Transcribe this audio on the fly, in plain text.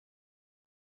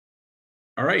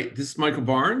All right, this is Michael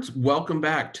Barnes. Welcome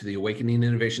back to the Awakening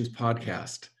Innovations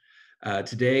podcast.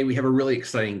 Today we have a really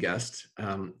exciting guest.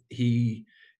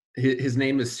 His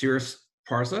name is Cyrus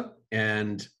Parsa,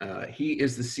 and he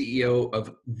is the CEO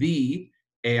of the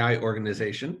AI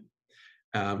organization.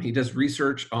 He does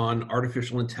research on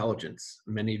artificial intelligence.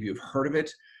 Many of you have heard of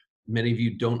it. Many of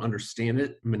you don't understand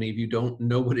it. Many of you don't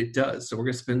know what it does. So we're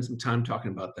going to spend some time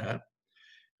talking about that.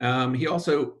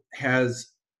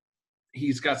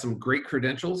 He's got some great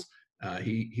credentials.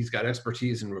 He's got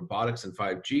expertise in robotics and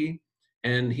 5G,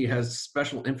 and he has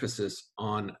special emphasis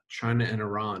on China and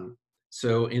Iran.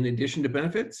 So in addition to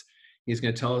benefits, he's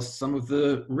going to tell us some of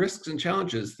the risks and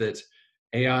challenges that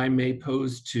AI may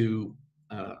pose to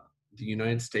the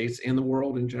United States and the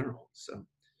world in general. So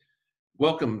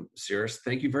welcome, Cyrus.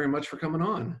 Thank you very much for coming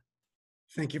on.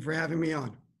 Thank you for having me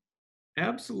on.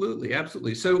 Absolutely,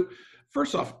 absolutely. So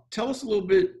first off, tell us a little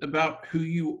bit about who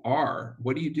you are.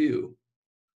 What do you do?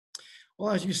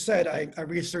 Well, as you said, I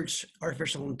research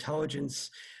artificial intelligence.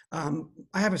 I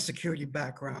have a security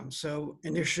background. So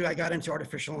initially I got into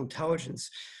artificial intelligence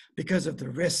because of the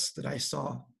risks that I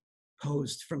saw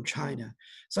posed from China.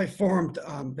 So I formed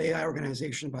the AI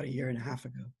organization about 1.5 years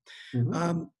ago.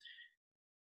 Mm-hmm.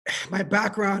 My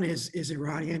background is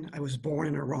Iranian. I was born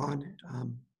in Iran.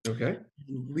 Okay.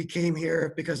 We came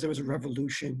here because there was a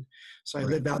revolution. So I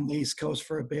Right. lived out in the East Coast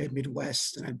for a bit,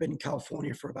 Midwest, and I've been in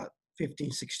California for about 15,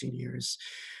 16 years.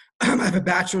 I have a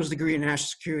bachelor's degree in national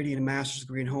security and a master's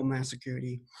degree in homeland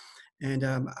security. And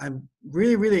I'm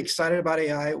really, really excited about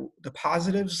AI, the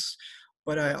positives,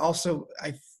 but I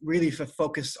really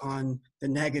focus on the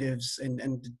negatives and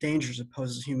the dangers it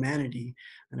poses to humanity.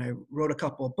 And I wrote a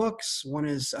couple of books. One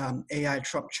is AI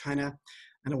Trump China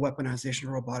and the Weaponization of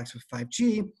Robotics with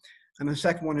 5G. And the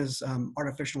second one is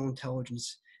Artificial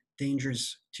Intelligence,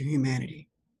 Dangers to Humanity.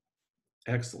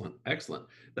 Excellent, excellent.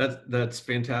 That's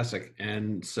fantastic.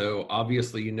 And so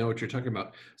obviously you know what you're talking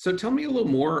about. So tell me a little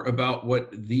more about what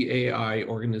the AI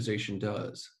organization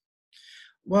does.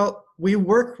 Well, we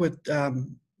work with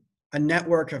a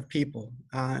network of people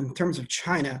in terms of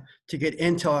China to get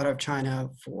intel out of China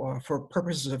for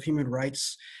purposes of human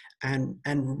rights and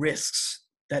risks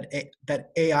that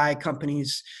AI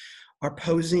companies are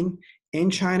posing in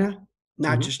China,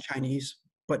 not Mm-hmm. just Chinese,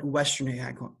 but Western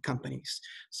AI companies.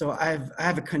 So I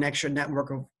have a connection network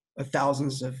of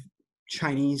thousands of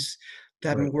Chinese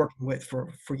that I've Right. been working with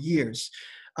for years.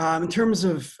 In terms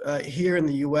of here in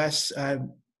the U.S.,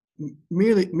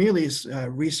 merely is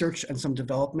research and some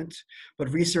development, but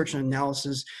research and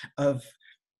analysis of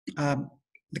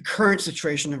the current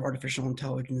situation of artificial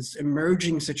intelligence,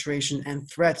 emerging situation and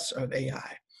threats of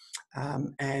AI,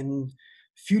 and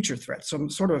future threats. So I'm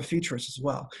sort of a futurist as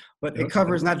well, but it Okay.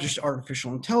 covers not just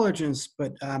artificial intelligence,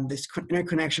 but this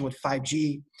interconnection with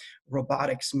 5G,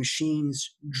 robotics,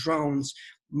 machines, drones,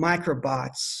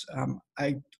 microbots.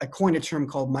 I coined a term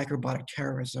called microbotic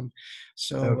terrorism.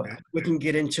 So Okay. we can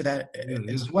get into that Yeah,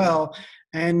 yeah. as well.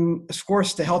 And of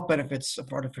course, the health benefits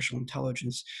of artificial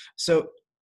intelligence. So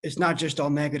it's not just all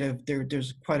negative.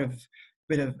 There's quite a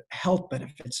bit of health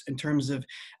benefits in terms of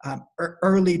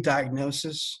early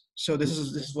diagnosis. So this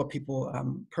is what people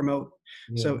promote.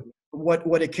 Yeah. So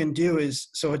what it can do is,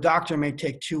 so a doctor may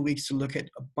take 2 weeks to look at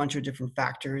a bunch of different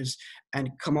factors and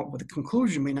come up with a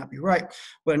conclusion, may not be right,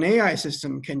 but an AI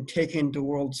system can take in the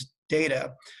world's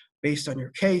data based on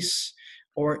your case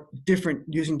or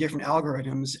using different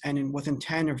algorithms, and within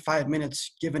 10 or 5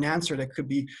 minutes give an answer that could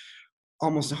be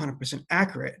almost 100%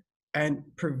 accurate and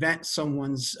prevent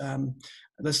someone's,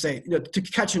 let's say, to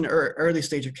catch an early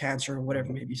stage of cancer or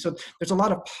whatever it may be. So there's a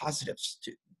lot of positives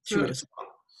to it So, as well.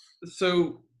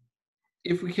 so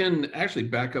if we can actually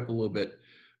back up a little bit,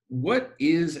 what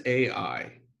is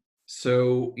AI?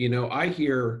 So, I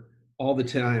hear all the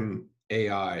time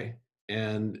AI,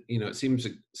 and, it seems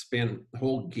to span the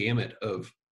whole gamut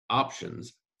of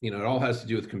options. It all has to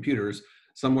do with computers,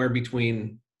 somewhere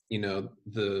between,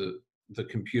 the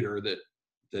computer that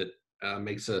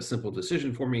makes a simple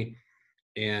decision for me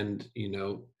and,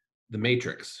 the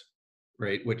Matrix,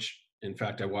 right? Which, in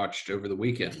fact, I watched over the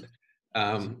weekend.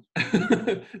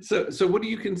 So what do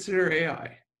you consider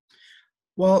AI?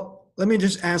 Well, let me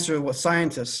just answer what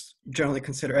scientists generally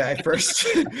consider AI first.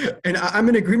 And I'm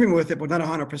in agreement with it, but not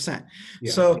 100%.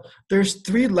 Yeah. So there's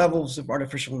 3 levels of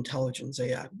artificial intelligence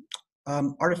AI.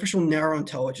 Artificial narrow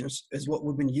intelligence is what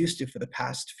we've been used to for the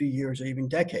past few years or even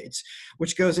decades,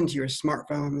 which goes into your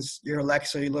smartphones, your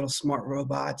Alexa, your little smart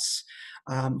robots,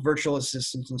 virtual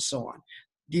assistants, and so on.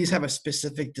 These have a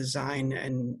specific design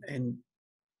and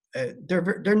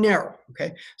they're narrow.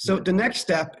 Okay, so Yeah. the next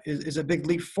step is a big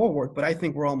leap forward, but I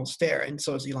think we're almost there, and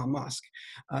so is Elon Musk,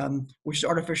 which is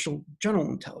artificial general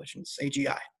intelligence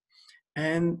 (AGI).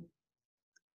 And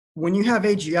when you have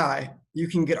AGI, you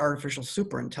can get artificial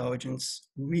super intelligence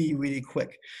really, really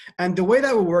quick. And the way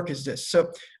that will work is this.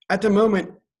 So at the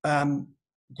moment,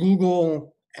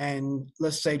 Google and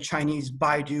let's say Chinese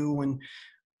Baidu, and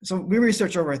so we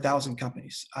research over 1,000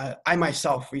 companies. I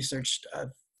myself researched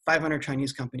 500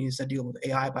 Chinese companies that deal with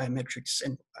AI, biometrics,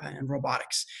 and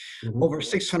robotics. Mhm. Over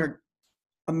 600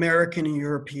 American and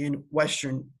European,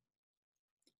 Western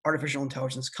artificial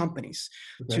intelligence companies.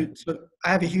 Okay. So I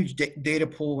have a huge data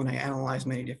pool and I analyze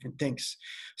many different things.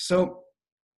 So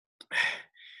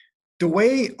the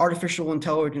way artificial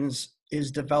intelligence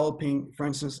is developing, for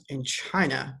instance, in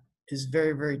China, is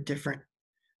very, very different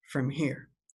from here.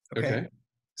 Okay. Okay.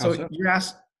 How So so? you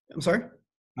asked, I'm sorry?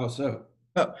 How so?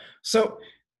 Oh, so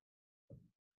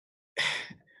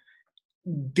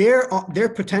they're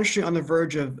potentially on the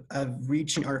verge of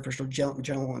reaching artificial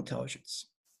general intelligence.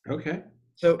 Okay.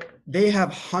 So they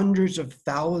have hundreds of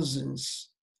thousands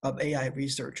of AI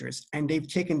researchers, and they've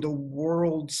taken the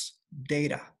world's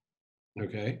data.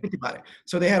 Okay. Think about it.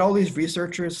 So they had all these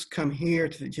researchers come here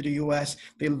to the US.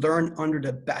 They learned under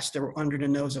the best. They were under the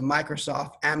nose of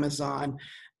Microsoft, Amazon,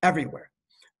 everywhere.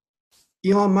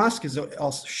 Elon Musk has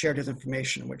also shared his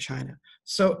information with China.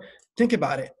 So think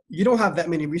about it. You don't have that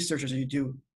many researchers as you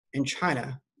do in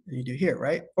China than you do here,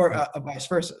 right? Or vice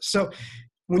versa. So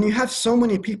when you have so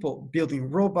many people building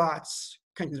robots,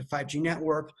 connecting to the 5G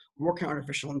network, working on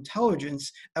artificial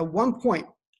intelligence, at one point,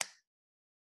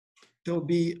 they'll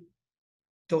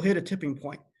hit a tipping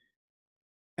point,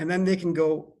 and then they can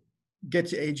get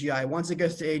to AGI. Once it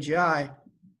gets to AGI,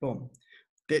 boom,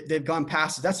 they've gone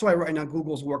past it. That's why right now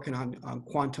Google's working on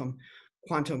quantum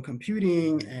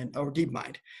computing or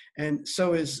DeepMind, and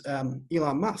so is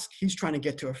Elon Musk. He's trying to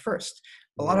get to it first.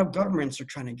 A lot Right. of governments are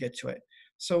trying to get to it.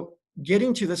 So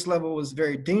getting to this level is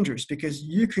very dangerous because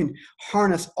you can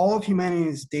harness all of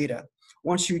humanity's data.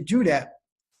 Once you do that,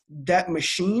 that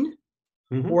machine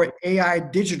Mhm. or an AI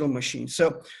digital machine.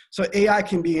 So AI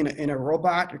can be in a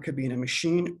robot, it could be in a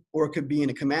machine, or it could be in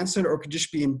a command center, or it could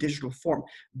just be in digital form.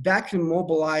 That can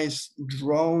mobilize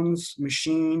drones,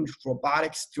 machines,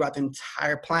 robotics throughout the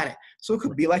entire planet. So it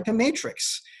could be like the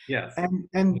Matrix, Yes.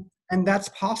 and that's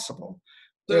possible.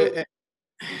 So,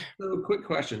 so quick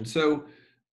question. So,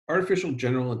 artificial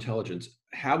general intelligence,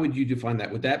 how would you define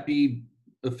that? Would that be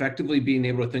effectively being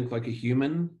able to think like a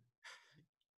human?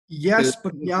 Because Yes,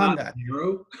 but it's beyond not that,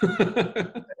 zero.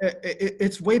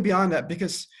 it's way beyond that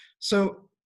because so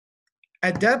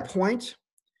at that point,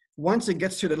 once it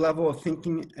gets to the level of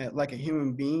thinking like a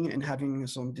human being and having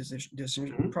its own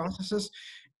decision Mhm. processes,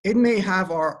 it may have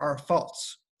our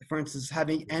faults. For instance,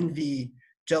 having envy,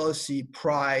 jealousy,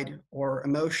 pride, or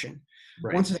emotion.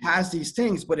 Right. Once it has these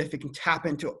things, but if it can tap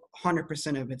into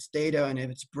 100% of its data and of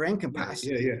its brain Right. Yeah.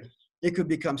 capacity, Yeah. it could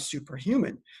become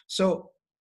superhuman. So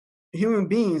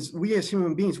we as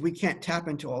human beings, we can't tap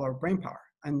into all our brain power.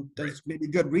 And Right. there's maybe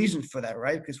good reason for that,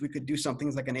 right? Because we could do some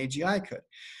things like an AGI could.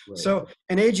 Right. So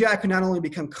an AGI could not only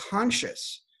become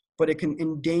conscious, but it can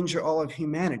endanger all of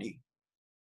humanity.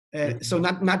 So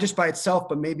Mhm. not just by itself,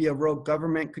 but maybe a rogue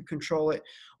government could control it,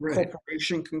 Right.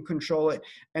 corporation can control it,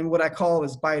 and what I call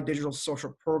is biodigital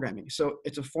social programming. So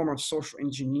it's a form of social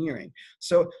engineering.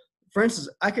 So, for instance,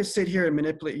 I could sit here and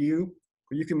manipulate you,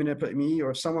 or you can manipulate me,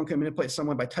 or someone can manipulate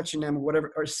someone by touching them, or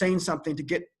whatever, or saying something to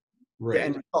get the Right.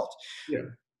 end result. Yeah.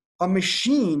 A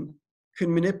machine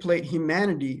can manipulate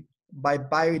humanity by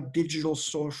biodigital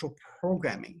social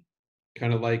programming.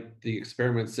 Kind of like the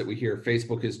experiments that we hear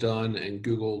Facebook has done and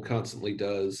Google constantly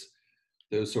does,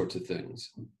 those sorts of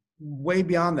things. Way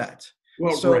beyond that.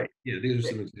 Well, So right. Yeah, these are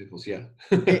some examples. Yeah.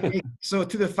 so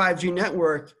to the 5G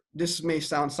network, this may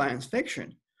sound science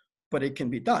fiction, but it can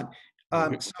be done.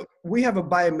 Okay. So we have a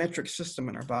biometric system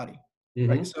in our body,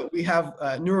 right? Hmm. So we have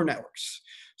neural networks.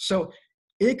 So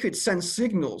it could send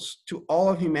signals to all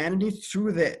of humanity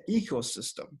through the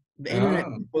ecosystem, the internet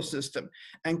Oh, ecosystem,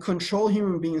 and control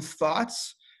human beings'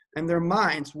 thoughts and their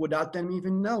minds without them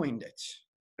even knowing it.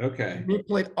 okay.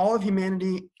 Manipulate all of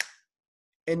humanity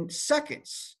in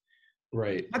seconds.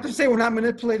 Right. Not to say we're not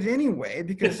manipulated anyway,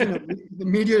 because the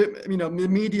media, the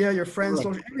media, your friends,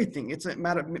 Right. social, everything. It's a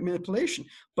matter of manipulation,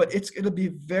 but it'll be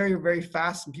very, very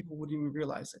fast, and people wouldn't even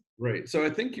realize it. Right. So I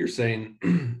think you're saying,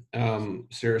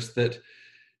 Cyrus, that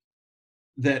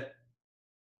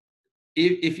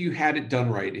if you had it done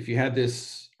right, if you had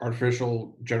this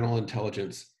artificial general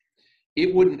intelligence,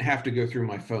 it wouldn't have to go through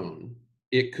my phone.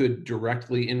 It could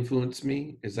directly influence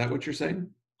me. Is that what you're saying?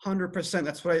 100%.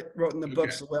 That's what I wrote in the Okay.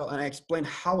 books as well, and I explain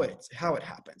how it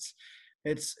happens.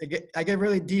 I get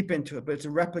really deep into it, but it's a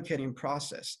replicating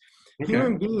process. Okay.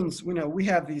 Human beings, we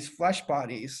have these flesh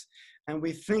bodies, and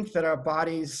we think that our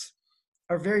bodies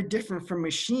are very different from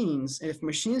machines. And if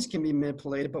machines can be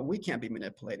manipulated, but we can't be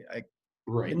manipulated. The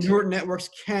Right. neural networks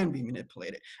can be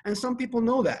manipulated, and some people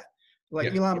know that.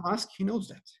 Like Yeah. Elon Musk, he knows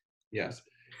that. Yes.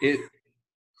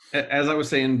 As I was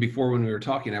saying before when we were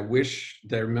talking, I wish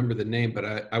that I remember the name, but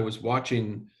I was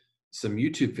watching some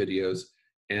YouTube videos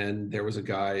and there was a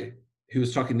guy who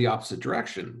was talking the opposite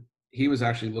direction. He was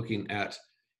actually looking at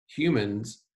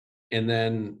humans and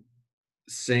then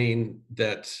saying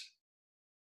that,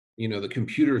 the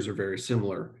computers are very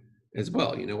similar as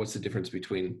well. What's the difference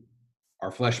between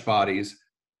our flesh bodies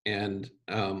and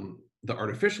the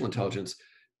artificial intelligence?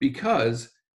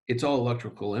 Because it's all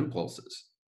electrical impulses,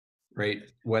 right?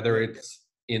 Whether Yeah. it's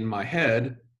in my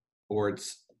head or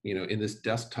it's, in this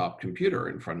desktop computer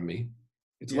in front of me,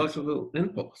 it's Yes. electrical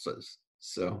impulses.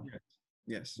 So,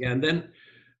 Yes. yeah. And then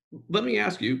let me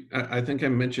ask you, I think I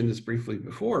mentioned this briefly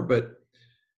before, but,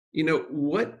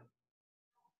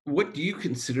 what do you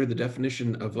consider the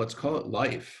definition of, let's call it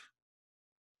life,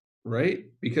 right?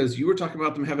 Because you were talking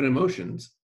about them having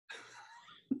emotions.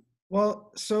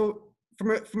 Well, so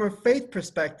from a faith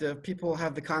perspective, people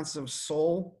have the concept of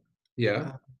soul,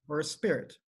 Yeah. or a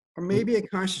spirit, or Mm. maybe a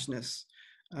consciousness,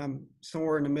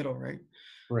 somewhere in the middle, right?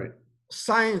 Right.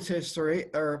 Scientists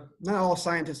or not all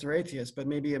scientists are atheists, but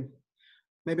maybe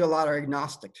a lot are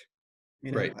agnostic.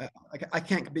 Right. I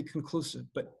can't be conclusive,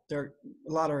 but a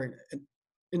lot are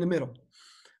in the middle.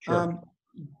 Sure.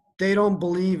 They don't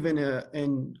believe in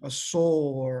a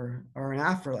soul or an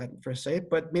afterlife per se,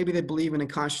 but maybe they believe in a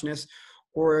consciousness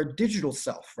or a digital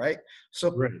self, right?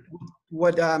 So Right.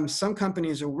 what some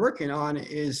companies are working on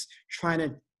is trying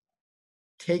to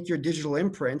take your digital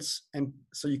imprints and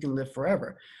so you can live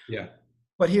forever. Yeah.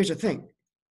 But here's the thing.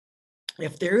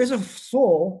 If there is a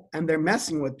soul and they're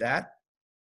messing with that,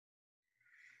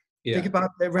 think Yeah. about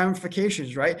the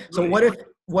ramifications, right? So Right.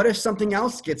 what if something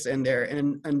else gets in there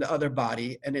and the other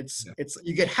body and it's Yeah.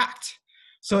 you get hacked?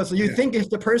 So you Yeah. think it's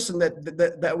the person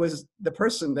that was the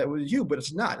person that was you, but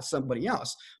it's not. It's somebody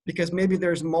else, because maybe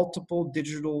there's multiple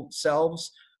digital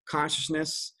selves,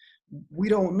 consciousness. We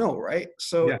don't know, right?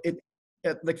 So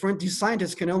Yeah. like for instance,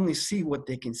 scientists can only see what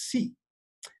they can see,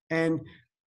 and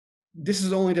this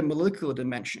is only the molecular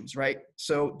dimensions, right?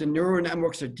 So the neural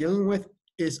networks they're dealing with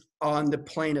is on the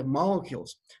plane of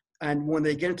molecules. And when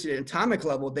they get into the atomic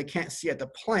level, they can't see at the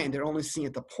plane, they're only seeing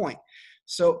at the point.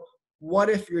 So what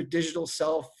if your digital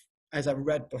self, as I've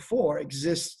read before,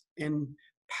 exists in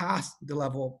past the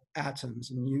level of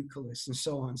atoms and nucleus and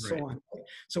so on and so Right. on?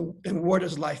 So then where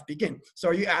does life begin? So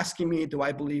are you asking me, do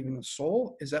I believe in the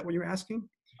soul? Is that what you're asking?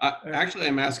 Actually,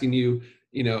 I'm asking you,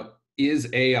 is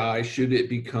AI, should it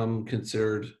become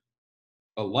considered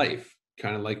a life?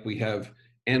 Kind of like we have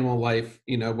animal life,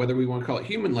 whether we want to call it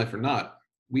human life or not,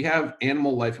 we have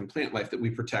animal life and plant life that we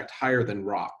protect higher than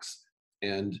rocks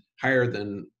and higher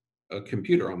than a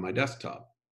computer on my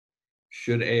desktop.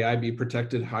 Should AI be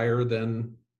protected higher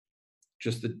than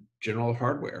just the general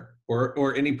hardware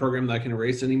or any program that I can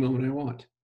erase any moment I want?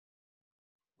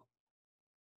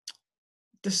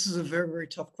 This is a very, very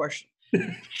tough question.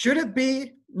 Should it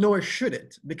be? No, it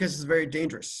shouldn't, because it's very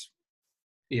dangerous.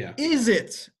 Yeah. Is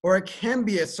it? Or it can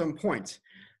be at some point.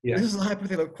 Yeah. This is a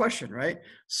hypothetical question, right?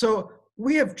 So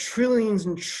we have trillions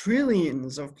and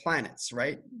trillions of planets,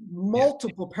 right?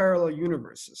 Multiple parallel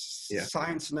universes. Yeah.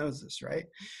 Science knows this, right?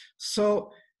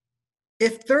 So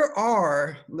if there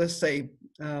are, let's say,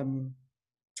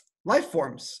 life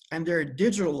forms and they're a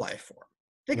digital life form,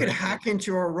 they could Right. hack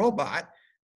into a robot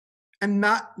and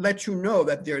not let you know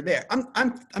that they're there.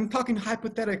 I'm talking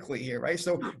hypothetically here, right?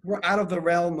 So we're out of the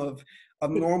realm of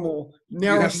normal You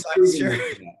haven't neuroscience proven here.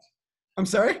 this yet. I'm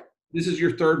sorry? This is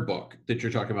your third book that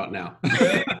you're talking about now.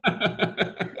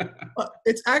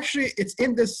 It's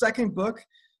in this second book.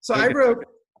 So Okay.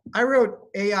 I wrote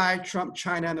AI, Trump,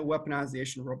 China, and the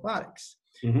Weaponization of Robotics.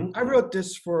 Mhm. I wrote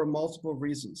this for multiple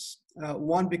reasons.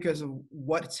 One, because of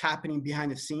what's happening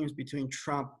behind the scenes between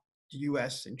Trump, the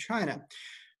US, and China.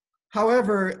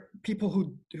 However, people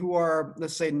who are,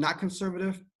 let's say, not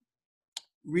conservative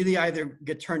really either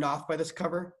get turned off by this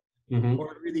cover Mhm.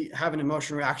 or really have an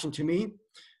emotional reaction to me.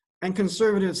 And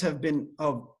conservatives have been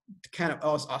kind of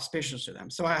auspicious to them.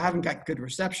 So I haven't got good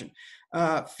reception.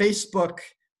 Facebook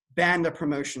banned the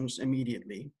promotions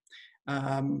immediately.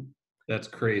 That's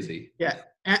crazy. Yeah.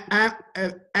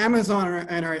 Amazon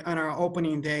on our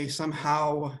opening day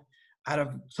somehow out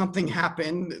of something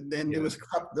happened, and it Yeah. was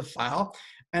corrupt the file.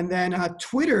 And then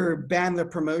Twitter banned the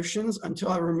promotions until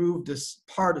I removed this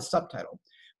part of subtitle,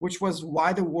 which was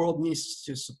why the world needs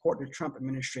to support the Trump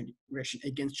administration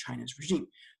against China's regime.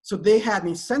 So they had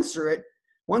me censor it.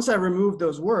 Once I removed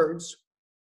those words,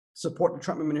 support the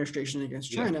Trump administration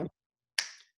against Yeah. China,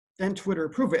 then Twitter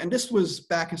approved it. And this was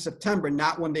back in September,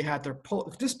 not when they had their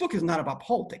poll. This book is not about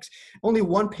politics. Only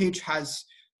one page has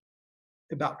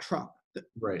about Trump. The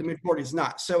Right. majority is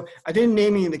not. So I didn't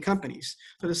name any of the companies.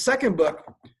 So the second book,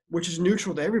 which is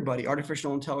neutral to everybody,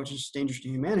 Artificial Intelligence, Dangerous to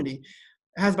Humanity,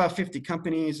 it has about 50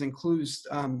 companies, includes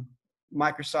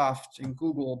Microsoft and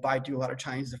Google, Baidu, a lot of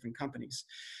Chinese different companies.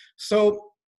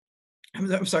 So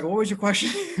I'm sorry, what was your question?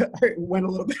 I went a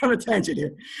little bit on a tangent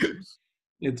here.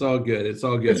 It's all good. It's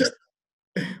all good.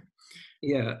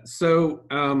 Yeah. So,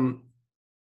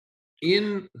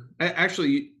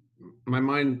 actually, my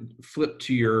mind flipped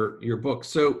to your book.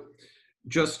 So,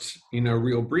 just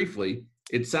real briefly,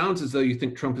 it sounds as though you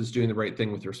think Trump is doing the right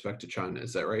thing with respect to China.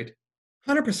 Is that right?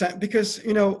 100%, because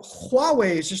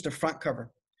Huawei is just a front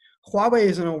cover. Huawei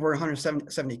is in over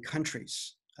 170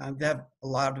 countries. They have a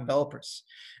lot of developers.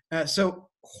 So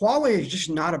Huawei is just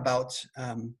not about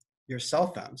your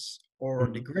cell phones or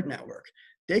the grid network.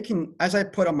 They can, as I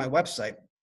put on my website,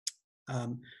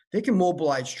 they can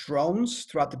mobilize drones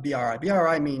throughout the BRI.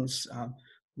 BRI means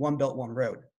One Belt, One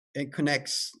Road. It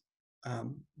connects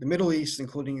the Middle East,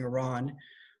 including Iran,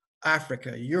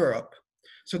 Africa, Europe.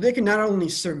 So they can not only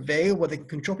survey, what they can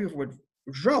control people with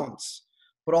drones,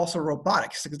 but also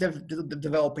robotics, because they're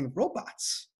developing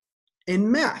robots in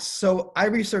mass. So I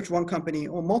researched one company,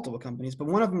 or multiple companies, but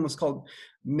one of them was called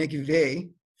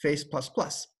McVeigh Face Plus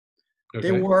Plus. Okay.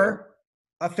 They were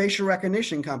a facial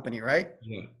recognition company, right?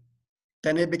 Yeah.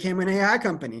 Then they became an AI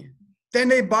company. Then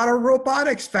they bought a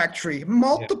robotics factory,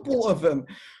 multiple of them.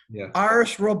 Yeah.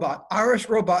 Iris Robot. Iris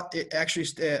Robot, it actually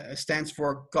stands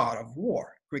for God of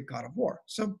War, Greek God of War.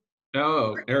 So,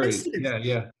 Ares. Yeah,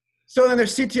 yeah. So then their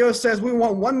CTO says we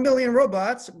want 1 million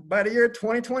robots by the year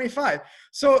 2025.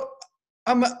 So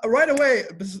right away,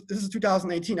 this is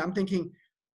 2018. I'm thinking,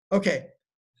 okay,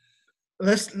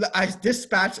 I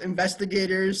dispatch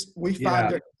investigators. We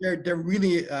found they're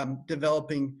really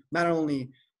developing not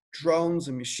only drones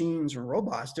and machines and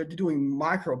robots, they're doing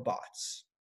microbots.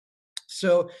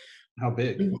 So how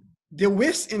big? The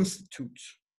WIS Institute,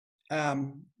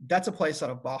 that's a place out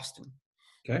of Boston.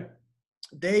 Okay.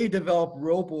 They develop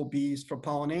robo-bees for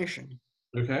pollination.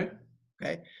 Okay.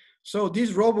 Okay. So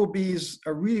these robo-bees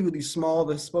are really, really small.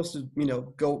 They're supposed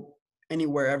to, go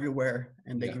anywhere, everywhere,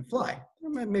 and they can fly.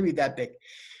 Maybe that big.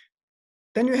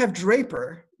 Then you have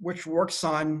Draper, which works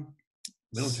on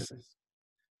military.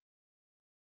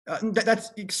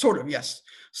 That's sort of, yes.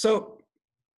 So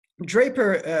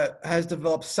Draper has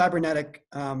developed cybernetic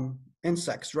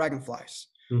insects, dragonflies.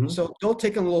 Mm-hmm. So they'll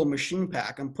take a little machine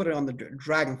pack and put it on the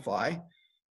dragonfly.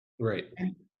 Right.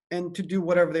 And to do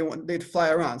whatever they want, they'd fly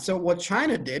around. So what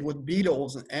China did with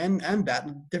beetles and bat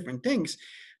and different things,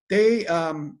 they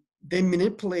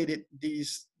manipulated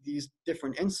these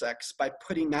different insects by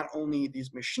putting not only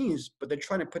these machines, but they're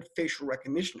trying to put facial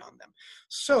recognition on them.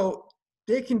 So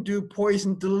they can do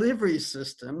poison delivery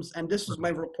systems. And this was my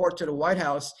report to the White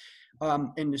House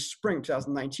in the spring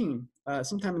 2019,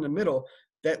 sometime in the middle,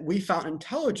 that we found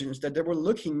intelligence that they were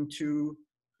looking to.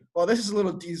 Well, this is a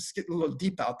little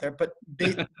deep out there, but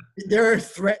they're a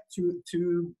threat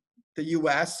to the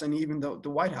U.S. and even the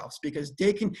White House, because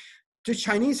they can. The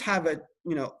Chinese have a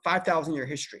 5,000 year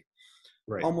history,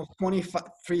 right? Almost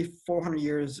 400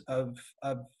 years of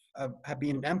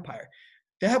being an empire.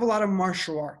 They have a lot of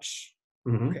martial arts.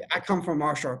 Mm-hmm. Okay, I come from a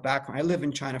martial art background. I lived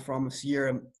in China for almost a year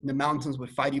in the mountains with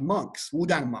fighting monks,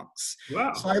 Wudang monks.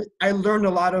 Wow! So I learned a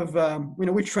lot of.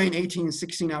 We train 18,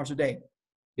 16 hours a day.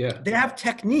 Yeah. They have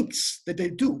techniques that they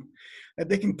do that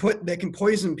they can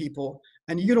poison people,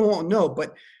 and you don't know.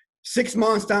 But 6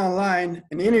 months down the line,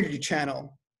 an energy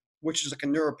channel, which is like a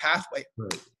neural pathway,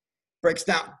 breaks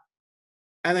down.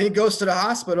 And then he goes to the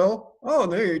hospital. Oh,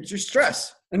 there's your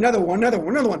stress. Another one.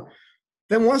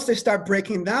 Then once they start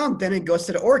breaking down, then it goes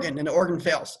to the organ, and the organ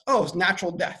fails. Oh, it's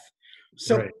natural death.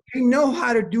 So they know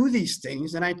how to do these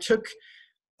things. And I took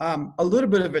a little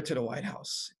bit of it to the White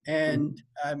House, and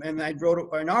I wrote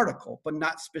an article, but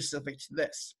not specific to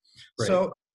this. Right.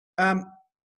 So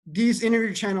these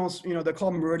energy channels, they're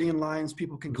called meridian lines.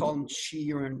 People can call them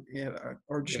chi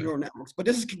or just neural networks. But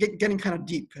this is getting kind of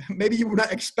deep. Maybe you were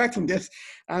not expecting this.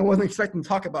 I wasn't expecting to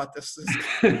talk about this.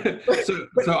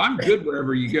 So I'm good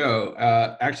wherever you go.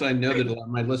 Actually, I know that a lot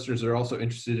of my listeners are also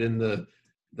interested in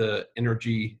the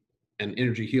energy and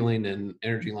energy healing and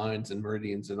energy lines and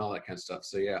meridians and all that kind of stuff.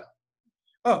 So yeah.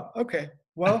 Oh, okay.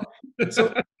 Well,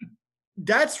 so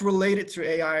that's related to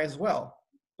AI as well,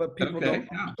 but people don't Okay.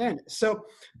 Yeah. understand it. So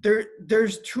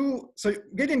there's two. So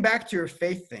getting back to your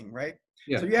faith thing, right? So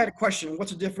Yeah. you had a question: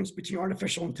 what's the difference between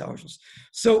artificial intelligence?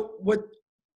 So what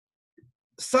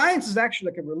science is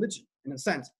actually like a religion in a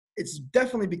sense. It's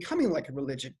definitely becoming like a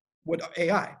religion with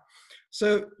AI.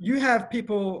 So you have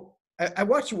people. I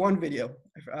watched one video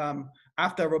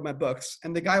after I wrote my books,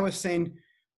 and the guy was saying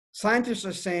scientists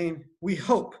are saying we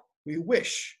hope, we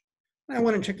wish. And I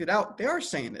went and checked it out. They are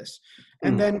saying this,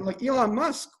 and Mm. then like Elon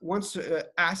Musk wants to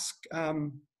ask.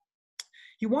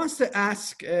 He wants to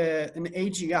ask an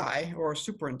AGI or a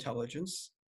super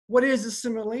intelligence, what is a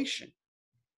simulation?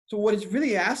 So what he's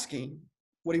really asking,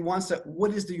 what he wants to,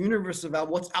 what is the universe about?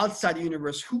 What's outside the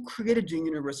universe? Who created the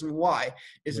universe and why?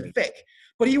 Is it Right. fake?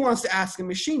 But he wants to ask a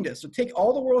machine this. So take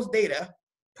all the world's data,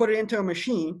 put it into a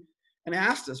machine, and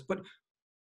ask this. But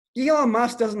Elon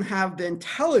Musk doesn't have the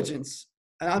intelligence,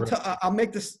 and Right. I'll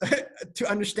make this to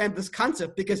understand this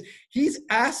concept because he's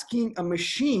asking a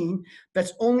machine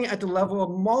that's only at the level of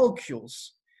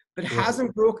molecules, that Right.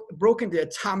 hasn't broken the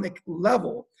atomic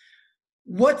level.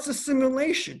 What's a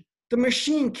simulation? The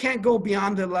machine can't go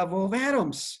beyond the level of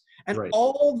atoms. And Right.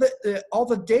 all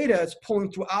the data it's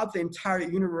pulling throughout the entire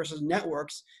universe's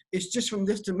networks is just from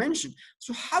this dimension.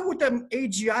 So how would that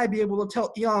AGI be able to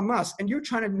tell Elon Musk? And you're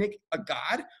trying to make a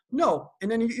god? No.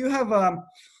 And then you have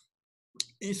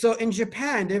so in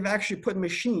Japan they've actually put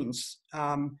machines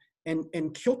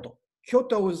in Kyoto.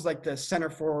 Kyoto is like the center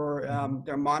for Mhm.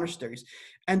 their monasteries,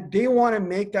 and they want to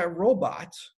make that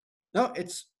robot. No,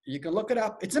 it's you can look it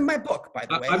up. It's in my book, by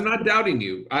the I'm way. not doubting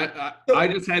you. I So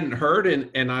just hadn't heard,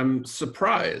 and I'm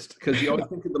surprised because you always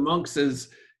think of the monks as,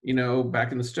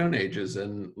 back in the Stone Ages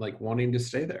and like wanting to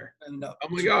stay there. no, Oh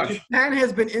my gosh. Japan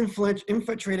has been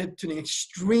infiltrated to the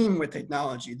extreme with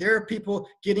technology. There are people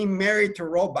getting married to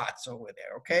robots over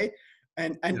there, okay?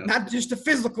 And Yes. not just a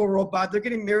physical robot, they're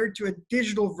getting married to a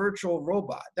digital virtual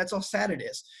robot. That's how sad it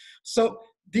is. So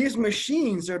these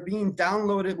machines are being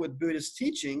downloaded with Buddhist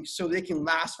teaching so they can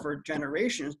last for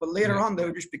generations, but later Yeah. on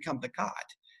they'll just become the God.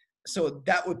 So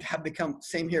that would have become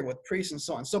same here with priests and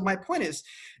so on. So my point is,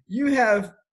 you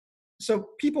have so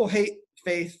people hate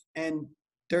faith, and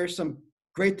there's some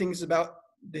great things about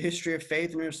the history of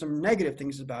faith, and there's some negative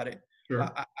things about it. Sure.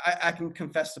 I can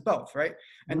confess to both, right?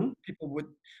 And Mhm. people would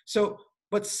so,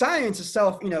 but science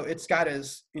itself, it's got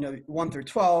as 1 through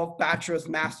 12, bachelor's,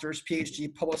 master's, PhD,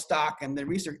 postdoc, and then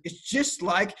research. It's just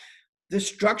like the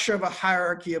structure of a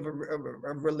hierarchy of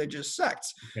religious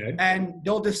sects. Okay. And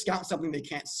they'll discount something they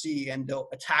can't see, and they'll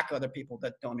attack other people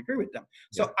that don't agree with them.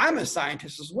 Yeah. So I'm a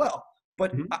scientist as well,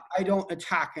 but Mhm. I don't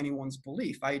attack anyone's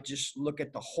belief. I just look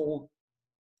at the whole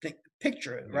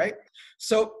picture, Yeah. right?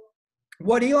 So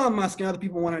what Elon Musk and other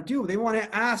people want to do, they want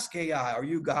to ask AI, are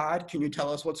you God? Can you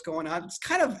tell us what's going on? It's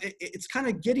kind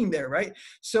of getting there, right?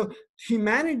 So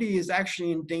humanity is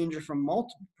actually in danger from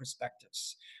multiple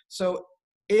perspectives. So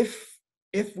if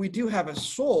we do have a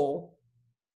soul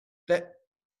that,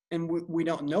 and we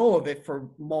don't know of it for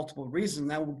multiple reasons,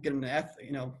 that will get into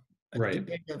a Right.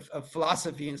 debate of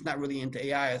philosophy, and it's not really into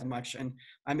AI as much, and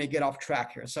I may get off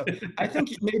track here. So I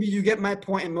think maybe you get my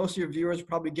point, and most of your viewers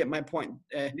probably get my point.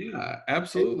 Yeah,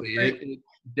 absolutely. Right. It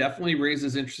definitely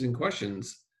raises interesting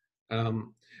questions.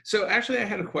 So actually, I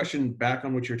had a question back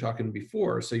on what you were talking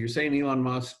before. So you're saying Elon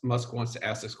Musk wants to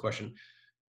ask this question.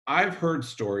 I've heard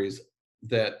stories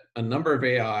that a number of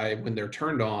AI, when they're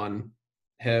turned on,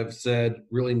 have said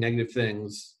really negative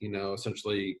things,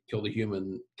 essentially kill the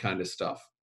human kind of stuff.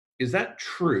 Is that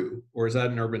true, or is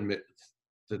that an urban myth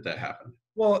that happened?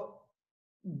 Well,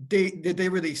 did they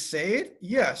really say it?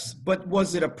 Yes, but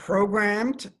was it a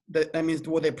programmed? That means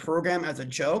were they programmed as a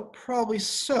joke? Probably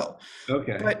so.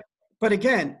 Okay. But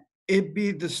again, it'd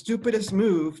be the stupidest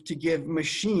move to give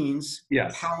machines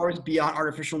Yes. powers beyond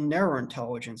artificial narrow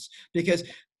intelligence, because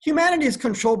humanity is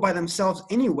controlled by themselves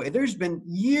anyway. There's been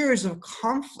years of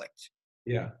conflict,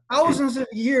 Yeah. thousands of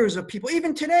years of people.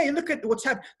 Even today, look at what's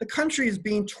happened. The country is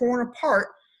being torn apart,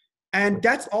 and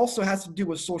that's also has to do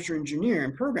with social engineering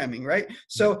and programming, right? Yeah.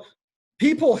 So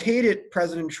people hated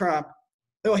President Trump.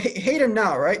 They'll hate him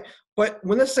now, right? But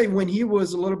let's say when he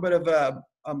was a little bit of a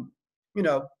you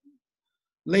know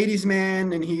ladies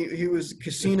man, and he was a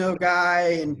casino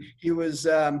guy, and he was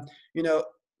you know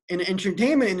in the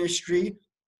entertainment industry,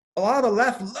 a lot of the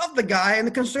left loved the guy and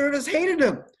the conservatives hated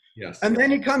him. Yes. And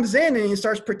then he comes in and he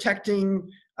starts protecting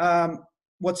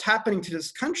what's happening to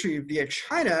this country via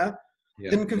China.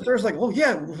 Yeah. Then conservatives are like, well,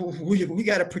 yeah, we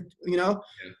got to, Yeah.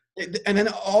 and then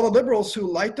all the liberals who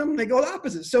liked him, they go the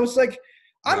opposite. So it's like,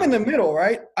 I'm Yeah. in the middle,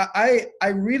 right? I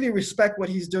really respect what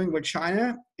he's doing with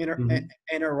China and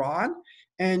Hmm. Iran,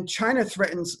 and China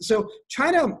threatens. So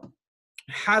China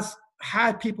has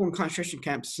had people in concentration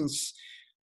camps since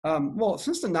well,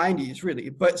 since the 90s, really,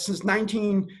 but since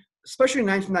especially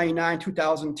 1999,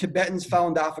 2000, Tibetans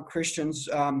found out for Christians,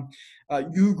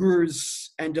 Uyghurs,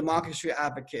 and democracy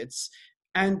advocates,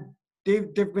 and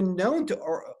they've been known to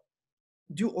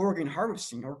do organ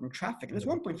harvesting, organ trafficking. There's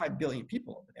 1.5 billion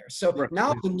people over there. So Right. now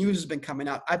Yeah. the news has been coming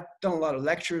out. I've done a lot of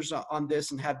lectures on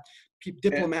this and had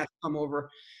diplomats come over.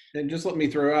 And just let me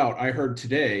throw out, I heard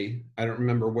today, I don't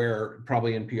remember where,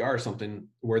 probably NPR or something,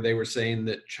 where they were saying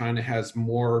that China has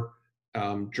more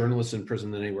journalists in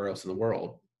prison than anywhere else in the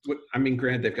world. I mean,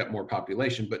 granted, they've got more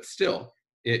population, but still,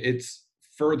 it's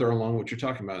further along what you're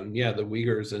talking about. And yeah, the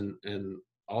Uyghurs and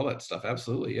all that stuff.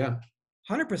 Absolutely. Yeah.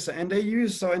 100%. And they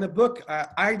use, so in the book,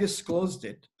 I disclosed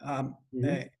it Hmm.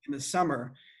 in the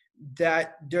summer,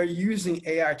 that they're using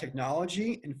AI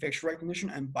technology and facial recognition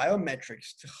and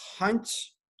biometrics to hunt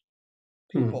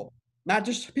Hmm. people, not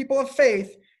just people of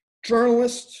faith,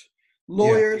 journalists, Yeah.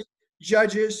 lawyers,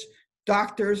 judges,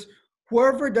 doctors,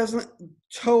 whoever doesn't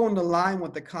toe on the line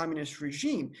with the communist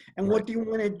regime. And Right. what they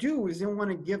want to do is they want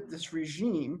to give this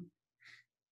regime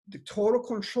the total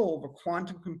control over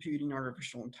quantum computing,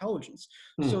 artificial intelligence.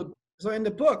 Hmm. So in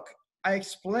the book, I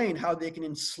explain how they can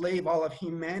enslave all of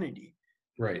humanity,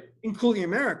 Right. including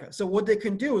America. So what they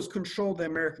can do is control the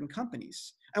American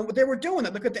companies. And what they were doing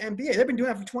that, look at the NBA, they've been doing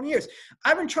that for 20 years.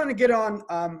 I've been trying to get on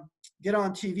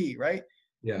TV, right?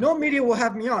 Yeah. No media will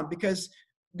have me on because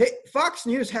Fox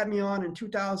News had me on in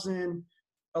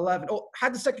 2011. Oh,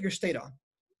 had the Secretary of State on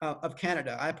of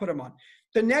Canada. I put him on.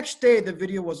 The next day, the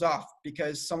video was off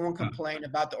because someone Huh. complained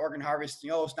about the organ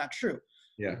harvesting. Oh, it's not true.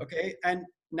 Yeah. Okay. And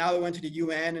now they went to the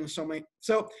UN and so many.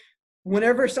 So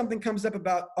whenever something comes up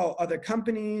about other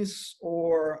companies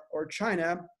or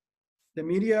China, the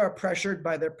media are pressured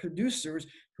by their producers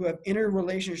who have inner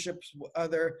relationships with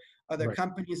other Right.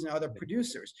 companies and other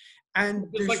producers. And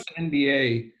Just like the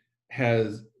NBA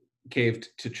has caved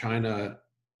to China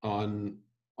on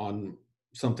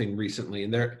something recently,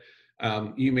 and there,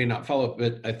 you may not follow it,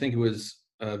 but I think it was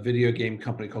a video game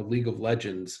company called League of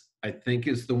Legends. I think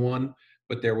is the one,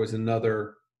 but there was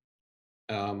another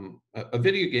a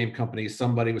video game company.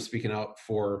 Somebody was speaking out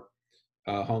for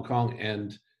Hong Kong,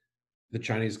 and the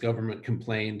Chinese government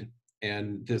complained,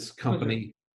 and this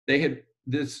company,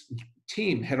 this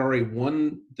team had already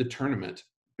won the tournament,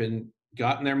 been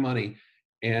gotten their money,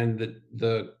 and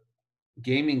the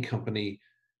gaming company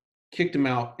kicked them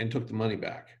out and took the money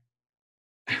back.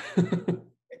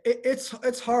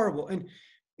 it's horrible. And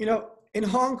in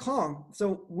Hong Kong,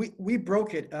 so we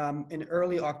broke it in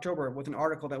early October with an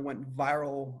article that went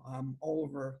viral all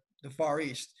over the Far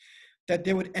East, that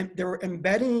they were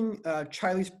embedding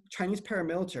Chinese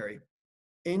paramilitary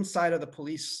inside of the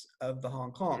police of the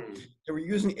Hong Kong. They were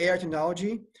using AI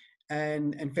technology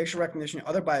and facial recognition and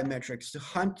other biometrics to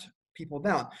hunt people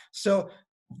down. So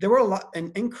there were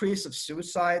an increase of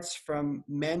suicides from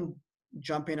men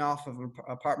jumping off of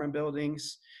apartment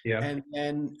buildings, Yeah. and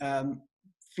then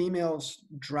females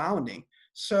drowning.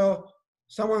 So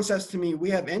someone says to me, "We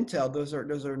have intel; those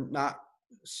are not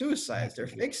suicides; they're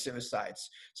fake suicides."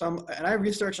 So I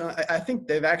researched, and I think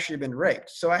they've actually been raped.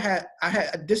 So I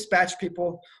had dispatched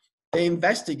people. They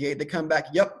investigate. They come back.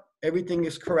 Yep, everything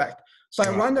is correct. So I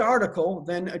Wow. run the article.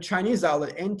 Then a Chinese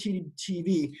outlet,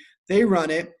 NTTV, they run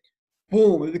it.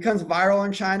 Boom! It becomes viral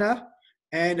in China.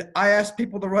 And I ask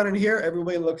people to run in here.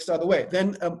 Everybody looks the other way.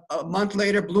 Then a month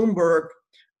later, Bloomberg.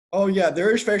 Oh yeah,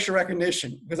 there is facial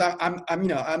recognition because I'm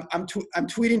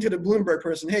tweeting to the Bloomberg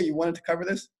person. Hey, you wanted to cover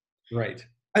this? Right.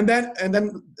 And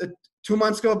then 2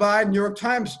 months go by. New York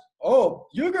Times. Oh,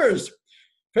 Uyghurs,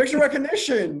 facial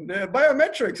recognition,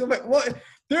 biometrics. I'm like, well,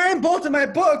 they're in both of my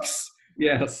books.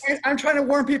 Yes. And I'm trying to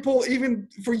warn people even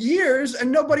for years, and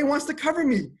nobody wants to cover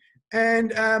me.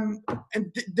 And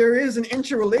there is an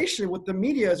interrelation with the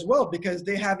media as well because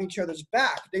they have each other's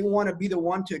back. They want to be the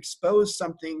one to expose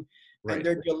something, and Right.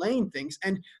 they're delaying things.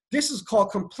 And this is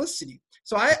called complicity.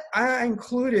 So I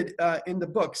included in the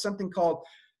book something called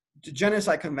the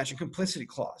Genocide Convention Complicity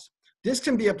Clause. This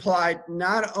can be applied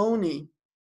not only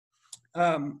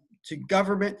to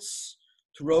governments,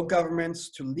 to rogue governments,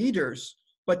 to leaders,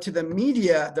 but to the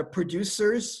media, the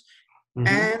producers,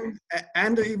 Mm-hmm.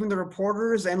 and even the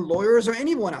reporters and lawyers or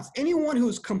anyone else, anyone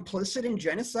who's complicit in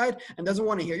genocide and doesn't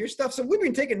want to hear your stuff. So we've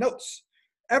been taking notes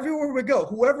everywhere we go.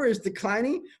 Whoever is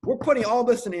declining, we're putting all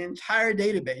this in an entire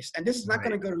database, and this is not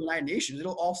going to go to the United Nations.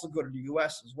 It'll also go to the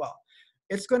U.S. as well.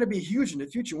 it's going to be huge in the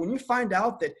future. When you find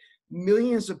out that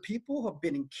millions of people have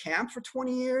been in camp for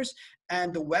 20 years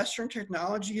and the Western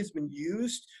technology has been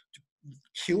used to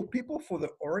kill people for their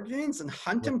organs and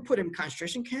hunt them, put them in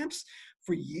concentration camps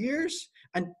for years.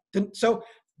 And so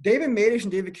David Madas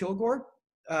and David Kilgore,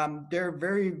 they're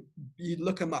very, you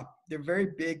look them up. They're very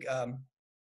big.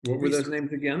 What were those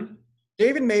names again?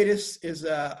 David Madas is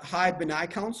a High Benai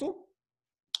Council,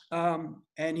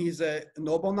 and he's a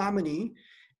Nobel nominee,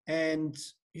 and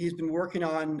he's been working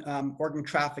on organ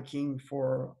trafficking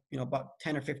for about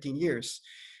 10 or 15 years.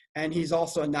 And he's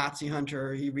also a Nazi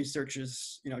hunter. He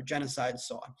researches genocide and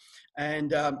so on.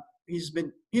 And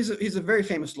he's a very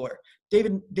famous lawyer.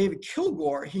 David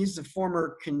Kilgore, he's the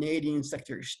former Canadian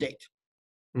Secretary of State,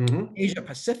 Asia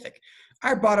Pacific.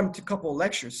 I brought him to a couple of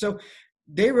lectures. So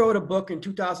they wrote a book in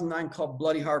 2009 called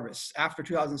Bloody Harvest. After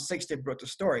 2006, they wrote the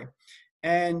story.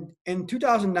 And in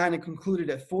 2009, it concluded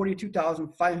that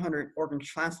 42,500 organ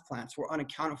transplants were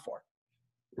unaccounted for.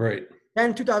 Right. Then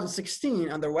in 2016,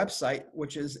 on their website,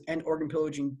 which is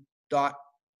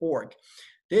endorganpillaging.org,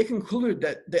 they concluded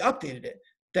that they updated it,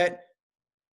 that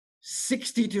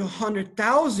 60 to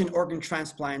 100,000 organ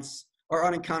transplants are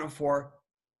unaccounted for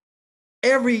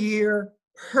every year,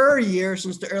 per year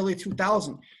since the early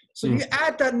 2000s. So you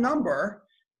add that number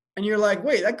and you're like,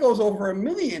 wait, that goes over 1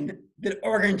 million that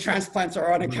organ transplants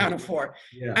are unaccounted for.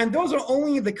 Yeah. And those are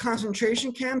only the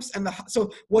concentration camps. And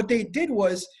so what they did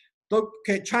was, look,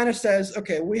 okay, China says,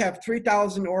 okay, we have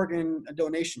 3,000 organ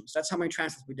donations. That's how many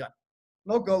transplants we've done.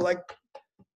 They'll go like,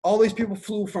 all these people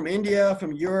flew from India,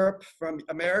 from Europe, from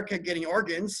America getting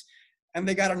organs, and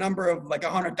they got a number of like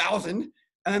 100,000.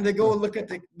 And then they go look at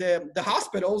the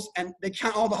hospitals, and they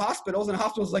count all the hospitals, and the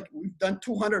hospitals like, we've done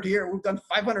 200 here, we've done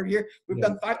 500 here, we've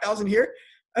done 5,000 here,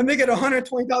 and they get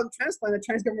 120,000 transplant. The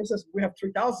Chinese government says we have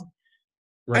 3,000,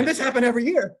 and this happened every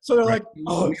year. So they're like,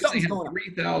 oh, something's going on.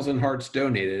 3,000 hearts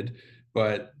donated,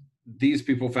 but these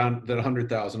people found that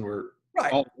 100,000 were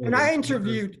right. And I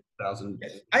interviewed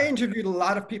a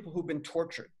lot of people who've been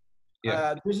tortured.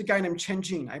 Yeah. There's a guy named Chen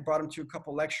Jing. I brought him to a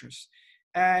couple lectures,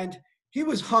 and he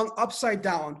was hung upside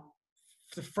down.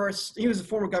 He was a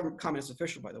former government communist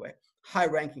official, by the way, high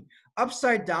ranking,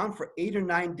 upside down for 8 or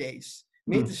 9 days,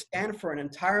 made to stand for an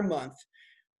entire month,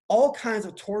 all kinds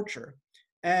of torture,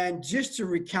 and just to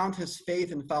recount his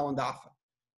faith in Falun Dafa.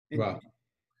 Wow.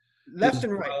 Left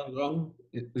and right. Falun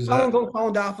Gong,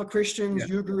 Falun Dafa, Christians,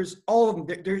 Uyghurs, all of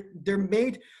them. They're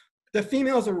made, the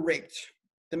females are raped,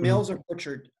 the males are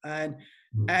butchered, and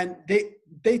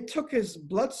they took his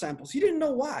blood samples. He didn't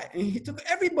know why. And he took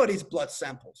everybody's blood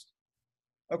samples.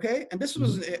 Okay? And this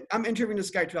was, I'm interviewing this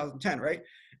guy in 2010, right?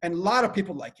 And a lot of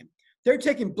people like him. They're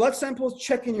taking blood samples,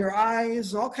 checking your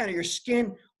eyes, and all kind of your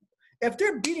skin. If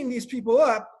they're beating these people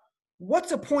up,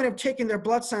 what's the point of taking their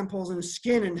blood samples and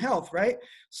skin and health, right?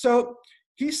 So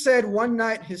he said one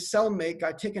night his cellmate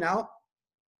got taken out,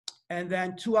 and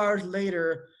then 2 hours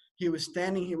later, he was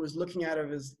standing, he was looking out of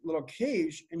his little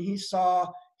cage, and he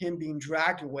saw him being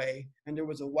dragged away, and there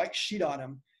was a white sheet on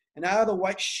him. And out of the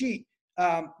white sheet,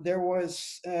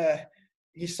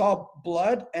 he saw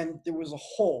blood, and there was a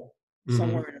hole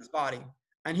somewhere in his body.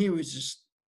 And he was just,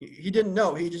 he didn't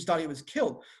know, he just thought he was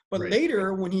killed. But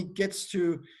later, when he gets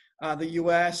to the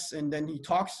US, and then he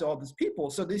talks to all these people.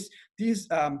 So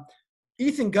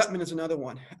Ethan Gutman is another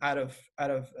one out of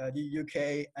the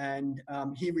UK, and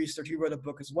he wrote a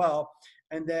book as well.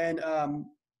 And then a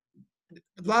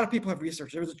lot of people have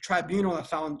researched. There was a tribunal that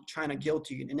found China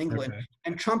guilty in England,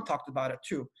 and Trump talked about it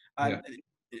too at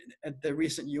the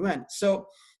recent UN. So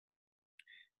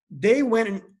they went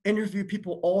and interviewed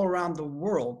people all around the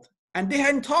world, and they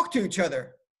hadn't talked to each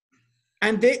other.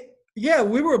 And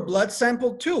we were blood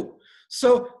sampled too.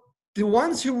 So the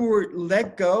ones who were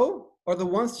let go, or the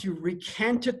ones who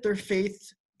recanted their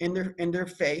faith in their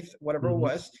faith, whatever it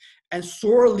was, and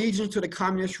swore allegiance to the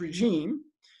communist regime,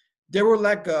 they were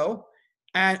let go,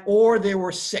 or they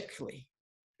were sickly.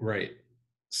 Right.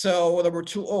 So they were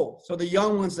too old. So the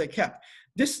young ones they kept.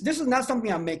 This is not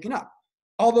something I'm making up,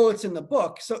 although it's in the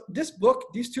book. So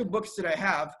these two books that I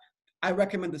have, I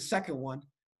recommend the second one.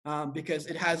 Because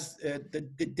it has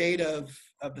the data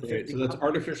of the 50. So that's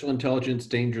artificial intelligence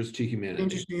dangerous to humanity.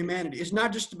 Dangerous to humanity. It's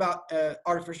not just about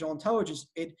artificial intelligence.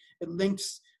 It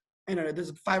links,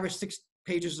 there's 5 or 6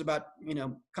 pages about,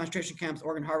 concentration camps,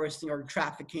 organ harvesting, organ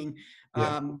trafficking,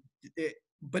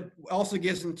 but also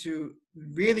gets into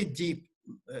really deep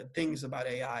things about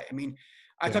AI. I mean,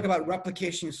 I talk about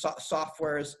replication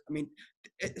softwares. I mean,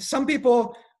 some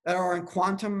people that are in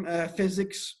quantum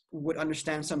physics would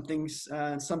understand some things.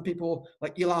 Some people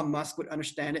like Elon Musk would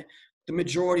understand it. the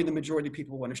majority of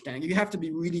people will understand. You have to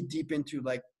be really deep into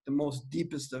like the most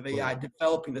deepest of AI, Right.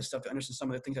 developing this stuff to understand some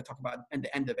of the things I talk about and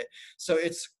the end of it. So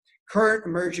it's current,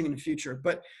 emerging, in the future.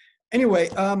 But anyway,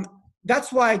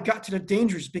 that's why I got to the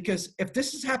dangers, because if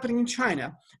this is happening in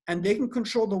China and they can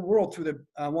control the world through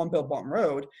the One Belt One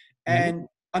Road, Mhm. and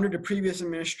under the previous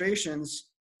administrations,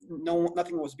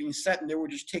 nothing was being said, and they were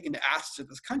just taking the ass to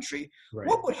this country, Right.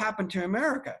 what would happen to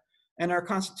America and our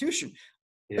Constitution?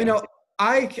 You Yeah. know,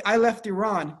 I left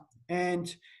Iran,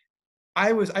 and I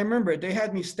remember they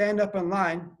had me stand up in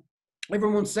line.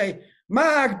 Everyone would say,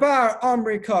 Magbar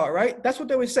America, right? That's what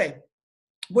they would say.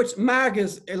 Which mag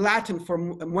is Latin for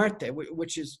muerte,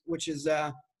 which is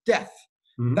death.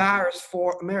 Mhm. Bar is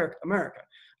for America.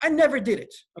 I never did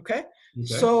it. Okay, Okay.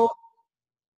 so,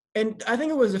 and I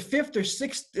think it was the fifth or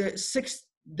sixth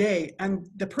day, and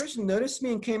the person noticed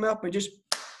me and came up and just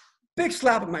big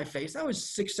slap in my face. I was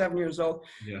 6, 7 years old.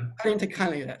 Yeah. I didn't take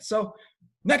kindly to that. So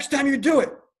next time you do it.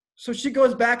 So she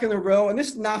goes back in the row, and this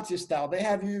is Nazi style. They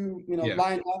have you Yeah.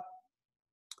 lined up.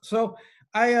 So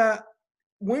I,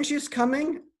 when she's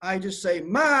coming, I just say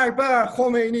Marba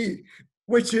Khomeini,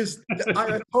 which is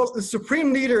the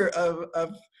supreme leader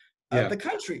of Yeah. the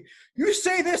country. You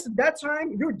say this at that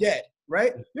time, you're dead,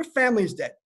 right? Your family's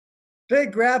dead. They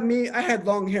grabbed me. I had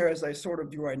long hair, as I sort of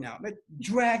do right now. They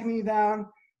dragged me down,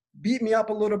 beat me up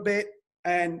a little bit,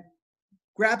 and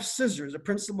grabbed scissors. The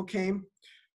principal came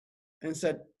and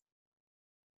said,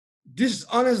 "This is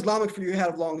un-Islamic for you to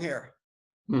have long hair."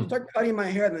 Hmm. Start cutting my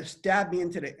hair, and they stabbed me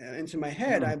into my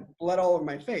head. Hmm. I bled all over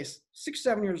my face. 6,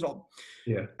 7 years old.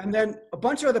 Yeah. And then a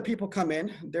bunch of other people come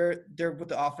in. They're with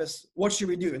the office. What should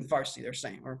we do in Farsi? They're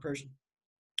saying, or in Persian.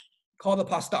 Call the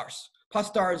pastars.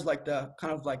 Pastar is like the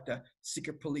kind of like the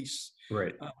secret police,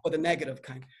 Right. or the negative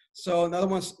kind. So another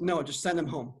one's no, just send him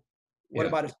home. What Yeah.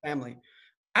 about his family?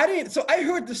 I didn't. So I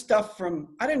heard this stuff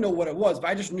from. I didn't know what it was, but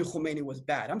I just knew Khomeini was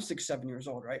bad. I'm 6, 7 years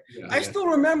old, right? Yeah. I Yeah. still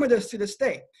remember this to this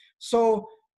day. So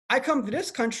I come to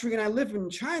this country and I live in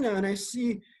China, and I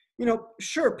see,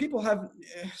 sure, people have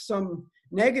some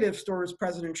negative stories,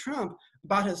 President Trump,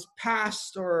 about his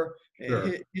past or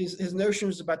Sure. his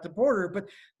notions about the border. But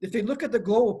if they look at the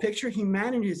global picture,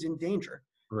 humanity is in danger.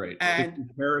 Right. The And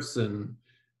comparison,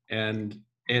 and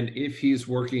if he's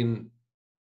working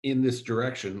in this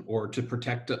direction or to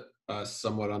protect us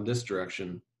somewhat on this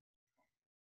direction,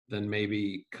 then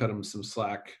maybe cut him some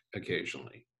slack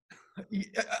occasionally.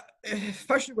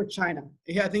 especially with China.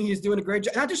 Yeah, I think he's doing a great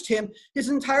job. Not just him, his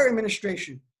entire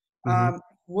administration. Mhm.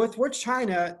 With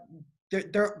China,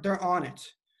 they're on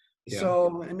it. Yeah.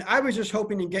 So, and I was just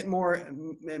hoping to get more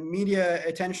media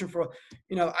attention for,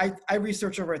 I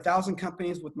research over 1,000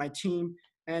 companies with my team,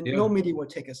 and Yeah. no media would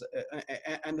take us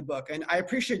and the book. And I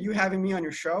appreciate you having me on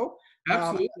your show.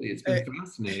 Absolutely. It's been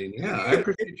fascinating. Yeah. I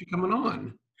appreciate you coming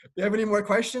on. Do you have any more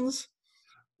questions?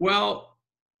 Well,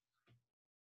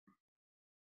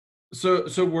 so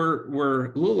we're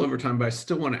a little over time, but I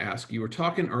still want to ask, you were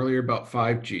talking earlier about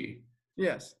 5G.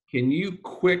 Yes. Can you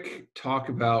quick talk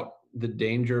about the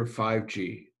danger of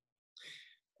 5G?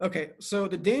 Okay, so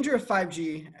the danger of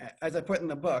 5G, as I put in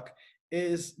the book,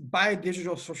 is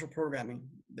biodigital social programming.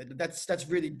 That's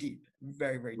really deep,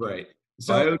 very, very deep. Right.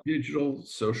 So Biodigital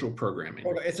social programming.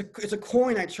 it's a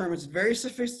coin I term. It's very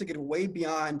sophisticated, way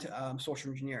beyond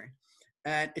social engineering,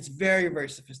 and it's very, very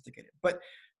sophisticated. But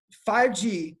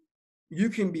 5G, you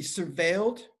can be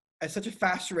surveilled at such a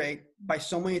fast rate by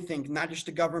so many things, not just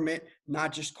the government,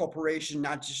 not just corporation,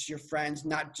 not just your friends,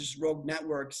 not just rogue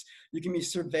networks. You can be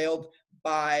surveilled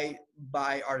by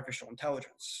artificial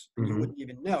intelligence. You Mhm. wouldn't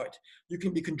even know it. You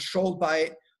can be controlled by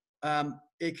it.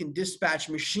 It can dispatch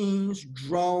machines,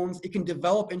 drones. It can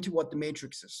develop into what the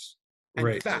Matrix is, and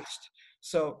Right. fast.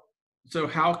 So So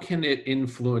how can it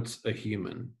influence a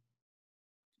human?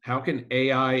 How can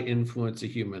AI influence a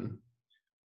human?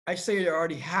 I say it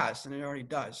already has, and it already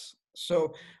does.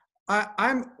 So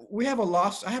we have a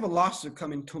loss. I have a lawsuit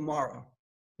coming tomorrow.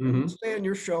 And Mhm. stay on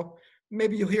your show.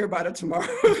 Maybe you'll hear about it tomorrow.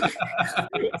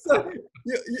 So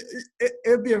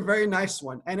it'd be a very nice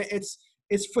one, and it's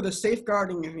for the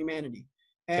safeguarding of humanity.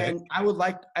 Okay. And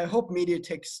I hope media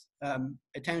takes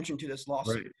attention to this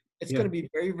lawsuit. Right. It's Yeah. going to be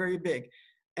very, very big.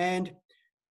 And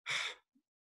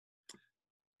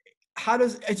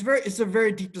it's a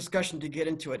very deep discussion to get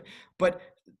into it. But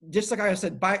just like I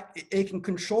said, it can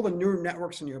control the neural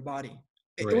networks in your body.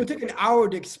 It would Right. take an hour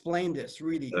to explain this,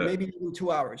 really, Uh, maybe even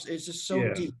 2 hours. It's just so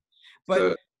yeah. deep. So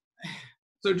But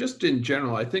so just in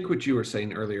general, I think what you were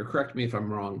saying earlier, correct me if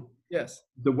I'm wrong, yes,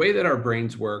 the way that our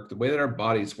brains work, the way that our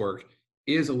bodies work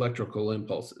is electrical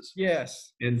impulses.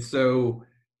 yes, And so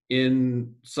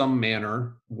in some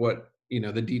manner,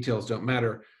 the details don't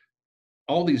matter.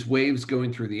 all these waves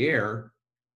going through the air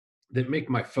that make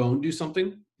my phone do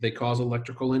something. They cause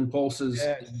electrical impulses in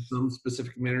Yes. some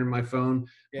specific manner in my phone,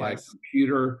 my Yes.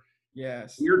 computer.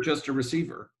 Yes. You're just a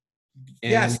receiver.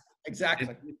 And, Yes. and Exactly.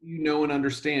 if you know and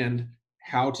understand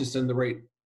how to send the right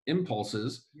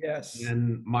impulses, Yes.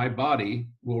 then my body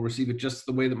will receive it just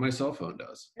the way that my cell phone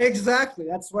does. Exactly.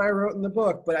 That's what I wrote in the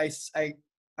book, but I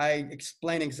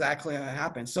explain exactly how it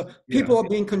happens. So Yeah. people are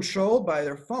being controlled by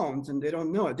their phones and they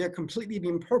don't know it. They're completely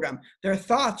being programmed. Their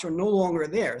thoughts are no longer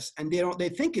theirs, and they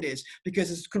think it is because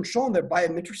it's controlling their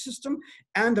biometric system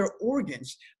and their organs.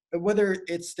 Whether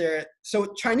it's their so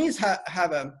Chinese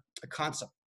have a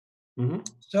concept. Hmm.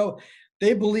 So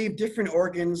they believe different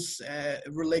organs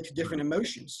relate to different Right.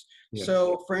 emotions. Yeah. So,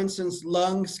 for instance,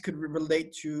 lungs could relate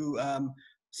to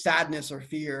sadness or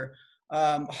fear.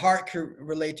 Heart could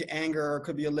relate to anger, or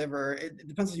could be a liver. It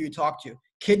depends on who you talk to.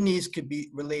 Kidneys could be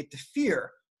relate to fear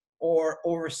or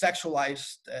over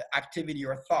sexualized activity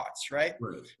or thoughts, right?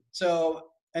 Right.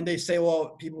 So, and they say, well,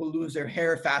 people lose their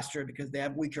hair faster because they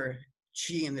have weaker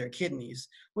chi in their kidneys,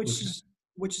 which Okay.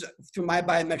 is through my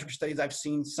biometric studies, I've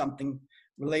seen something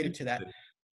related to that.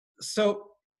 So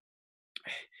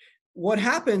what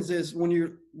happens is when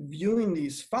you're viewing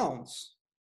these phones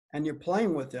and you're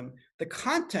playing with them, the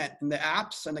content and the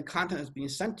apps and the content that's being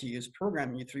sent to you is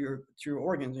programming you through your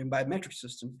organs and biometric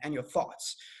system and your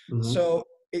thoughts. Hmm. So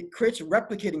it creates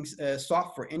replicating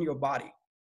software in your body,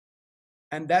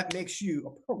 and that makes you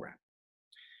a program.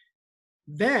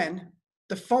 Then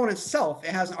the phone itself,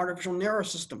 it has an artificial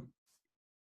nervous system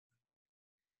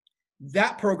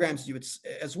that programs you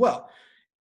as well.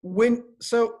 When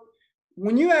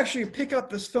you actually pick up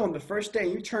this film the first day,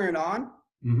 you turn it on,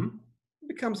 Hmm. it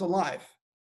becomes alive.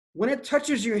 When it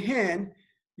touches your hand,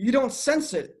 you don't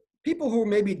sense it. People who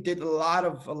maybe did a lot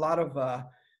of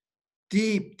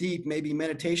deep maybe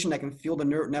meditation that can feel the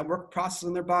neural network process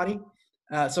in their body.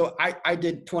 So I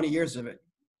did 20 years of it.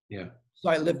 Yeah. So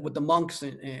I lived with the monks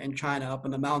in China up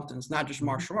in the mountains, not just Mhm.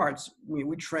 martial arts. We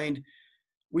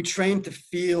trained to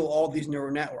feel all these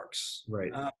neural networks.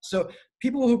 Right. So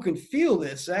people who can feel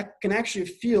this can actually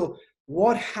feel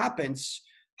what happens,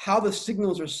 how the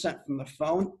signals are sent from the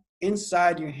phone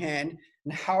inside your hand,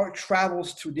 and how it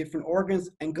travels to different organs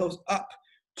and goes up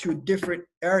to different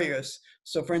areas.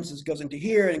 So, for instance, it goes into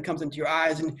here and comes into your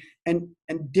eyes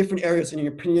and different areas in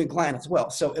your pineal gland as well.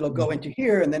 So it'll go Mhm. into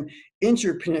here and then into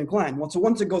your pineal gland.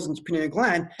 Once it goes into pineal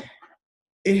gland,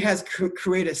 it has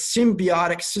created a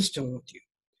symbiotic system with you,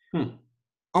 Hmm.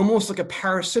 almost like a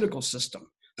parasitical system.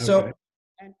 Okay. So,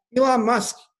 and Elon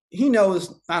Musk, he knows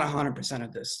not 100%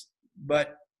 of this,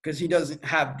 but because he doesn't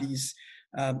have these,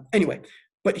 anyway,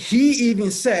 but he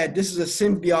even said this is a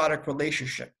symbiotic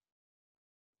relationship.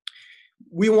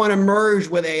 We want to merge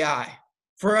with AI.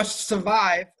 For us to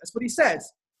survive, that's what he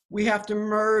says. We have to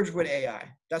merge with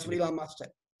AI. That's what Yeah. Elon Musk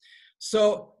said.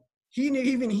 So he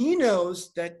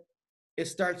knows that it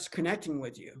starts connecting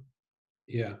with you.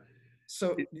 Yeah.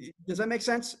 So does that make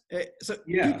sense? So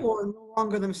Yeah. people are no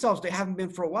longer themselves. They haven't been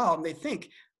for a while, and they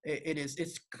think it is.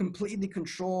 It's completely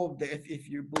controlled. If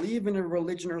you believe in a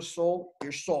religion or soul,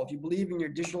 your soul. If you believe in your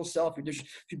digital self,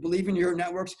 if you believe in your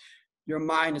networks, your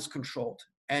mind is controlled.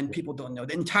 And people don't know.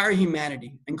 The entire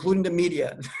humanity, including the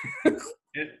media.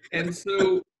 And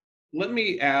so let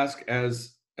me ask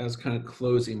as kind of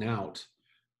closing out,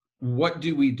 what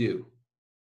do we do?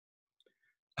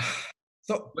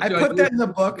 So What I do I put do that in the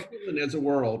book. as a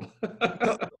world?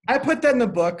 So I put that in the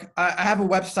book. I have a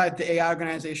website,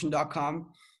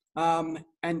 theaiorganization.com.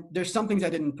 And there's some things I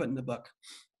didn't put in the book,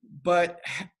 but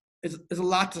it's a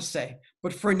lot to say.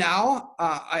 But for now,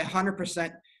 I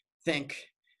 100% think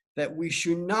that we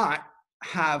should not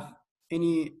have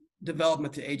any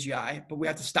development to AGI, but we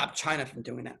have to stop China from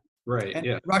doing that. Right. And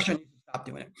Yeah. Russia needs to stop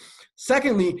doing it.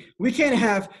 Secondly, we can't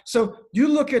have, so you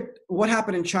look at what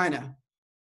happened in China.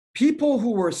 People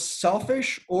who were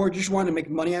selfish or just wanted to make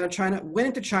money out of China went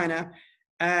into China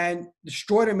and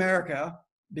destroyed America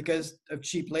because of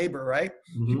cheap labor, right?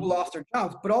 People Hmm. lost their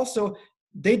jobs, but also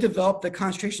they developed the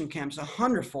concentration camps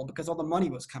 100-fold because all the money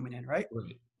was coming in, right?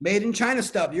 Right. Made in China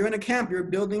stuff. You're in a camp, you're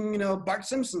building, Bart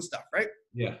Simpson stuff, right?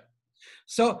 Yeah.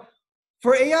 So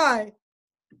for AI,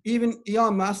 even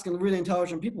Elon Musk and really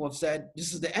intelligent people have said,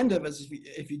 this is the end of us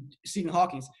if you Stephen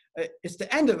Hawking, it's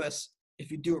the end of us if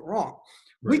you do it wrong.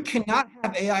 We Right. cannot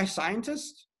have AI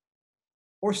scientists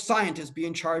or scientists be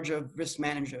in charge of risk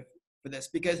management for this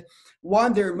because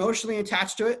one, they're emotionally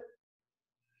attached to it.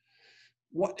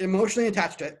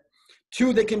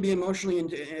 Two, they can be emotionally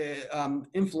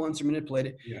influenced or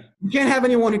manipulated. Yeah. You can't have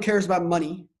anyone who cares about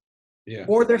money Yeah.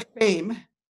 or their fame.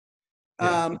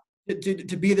 Yeah.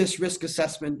 to be this risk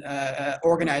assessment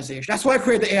organization. That's why I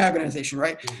created the AI organization,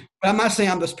 right? But I'm not saying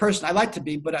I'm this person. I like to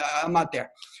be, but I'm not there.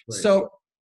 Right. So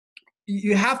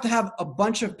you have to have a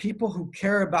bunch of people who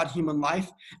care about human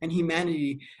life and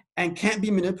humanity and can't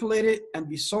be manipulated and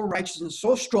be so righteous and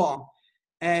so strong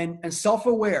and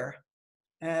self-aware.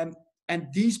 And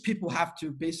these people have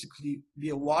to basically be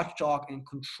a watchdog and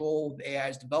control the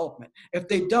AI's development. If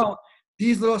they don't,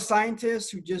 these little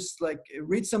scientists who just like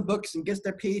read some books and gets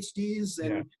their PhDs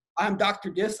and I'm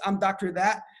Dr. this, I'm Dr.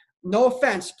 that. No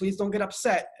offense, please don't get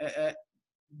upset.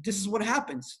 This is what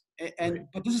happens.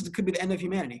 But this could be the end of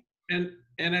humanity. And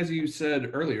as you said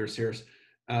earlier, Cyrus,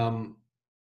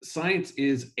 science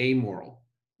is amoral,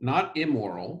 not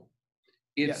immoral.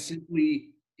 It's simply,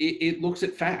 it looks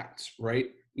at facts,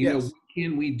 right? You know, what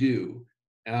can we do?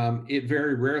 It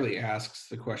very rarely asks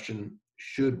the question,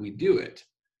 should we do it?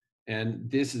 And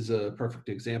this is a perfect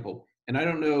example. And I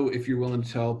don't know if you're willing to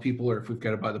tell people or if we've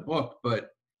got to buy the book,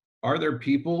 but are there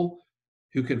people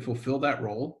who can fulfill that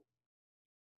role?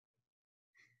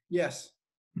 Yes.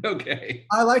 Okay.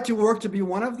 I like to work to be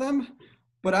one of them,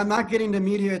 but I'm not getting the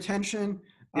media attention.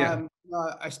 Yeah.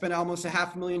 I spent almost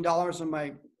 $500,000 on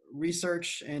my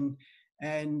research and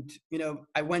you know,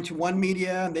 I went to one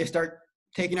media and they start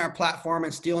taking our platform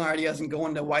and stealing our ideas and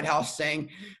going to the White House saying,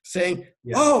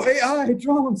 oh, AI,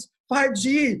 drones,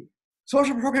 5G,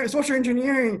 social programming, social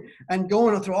engineering, and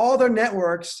going through all their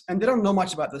networks, and they don't know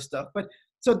much about this stuff. But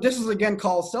so this is again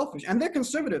called selfish, and they're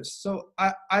conservatives. So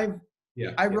I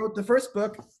wrote the first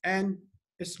book, and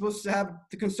it's supposed to have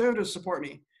the conservatives support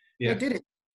me. They didn't.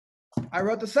 I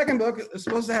wrote the second book. It's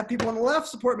supposed to have people on the left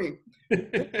support me.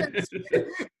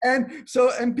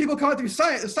 and people come through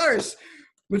Cyrus.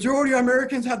 Majority of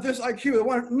Americans have this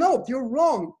IQ. No, you're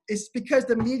wrong. It's because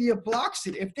the media blocks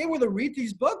it. If they were to read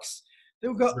these books, they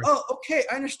would go, oh, okay,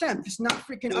 I understand. It's not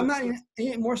freaking, I'm not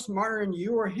any more smarter than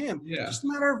you or him. Yeah. It's just a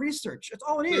matter of research. It's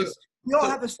all it is. We all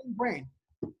have the same brain.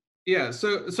 Yeah,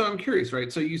 so I'm curious,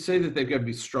 right? So you say that they've got to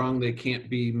be strong, they can't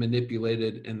be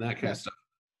manipulated and that kind of stuff.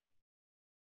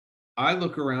 I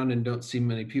look around and don't see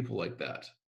many people like that.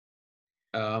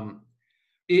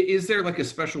 Is there like a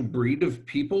special breed of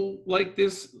people like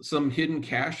this, some hidden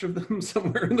cache of them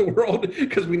somewhere in the world?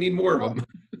 Because we need more of them.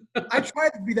 I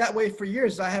tried to be that way for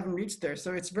years. I haven't reached there.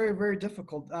 So it's very, very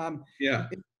difficult.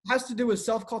 It has to do with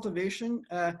self-cultivation.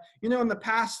 You know, in the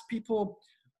past, people,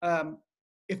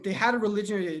 if they had a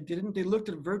religion or they didn't, they looked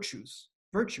at virtue,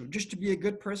 just to be a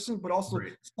good person, but also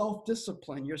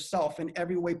self-discipline yourself in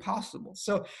every way possible.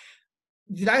 So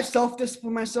did I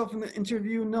self-discipline myself in the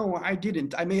interview? No, I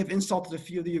didn't. I may have insulted a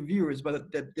few of the viewers, but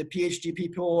the PhD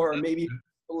people or maybe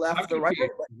the left or right.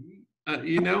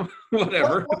 You know,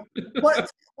 whatever. But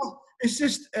it's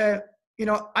just, you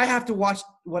know, I have to watch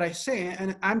what I say,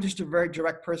 and I'm just a very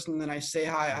direct person, and I say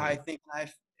how I think.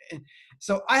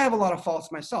 So I have a lot of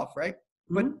faults myself, right?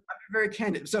 But I'm very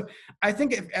candid. So I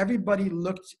think if everybody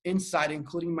looked inside,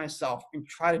 including myself, and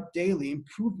try to daily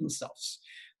improve themselves,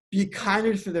 be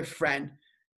kinder to their friend,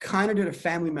 kinder to their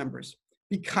family members,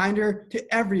 be kinder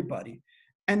to everybody,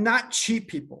 and not cheat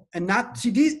people, and not see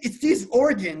it's these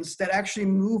organs that actually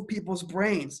move people's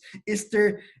brains. It's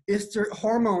their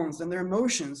hormones and their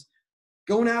emotions.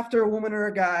 Going after a woman or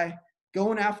a guy,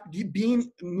 going after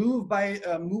being moved by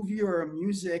a movie or a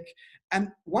music, and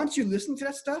once you listen to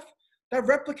that stuff, that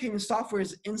replicating software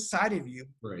is inside of you.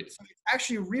 Right. So it's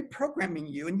actually reprogramming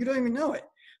you, and you don't even know it.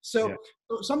 So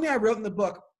something I wrote in the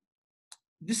book.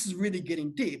 This is really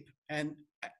getting deep, and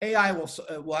AI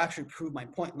will actually prove my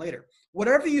point later.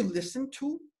 Whatever you listen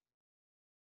to,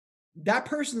 that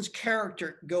person's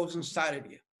character goes inside of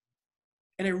you,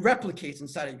 and it replicates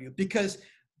inside of you because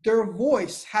their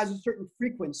voice has a certain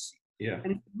frequency. Yeah.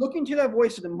 And if you look into that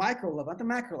voice at the micro level, not the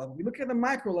macro level, you look at the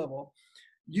micro level,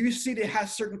 you see that it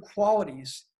has certain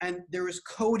qualities, and there is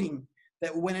coding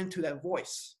that went into that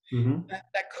voice.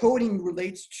 That coding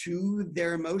relates to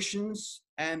their emotions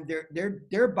and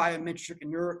their biometric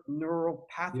and neural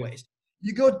pathways.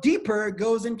 You go deeper, it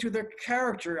goes into their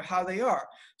character, how they are.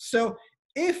 So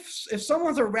if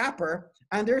someone's a rapper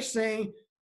and they're saying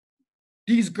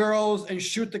these girls and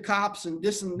shoot the cops and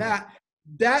this and that,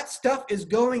 that stuff is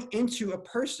going into a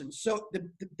person. So it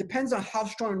depends on how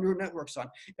strong a neural network's on.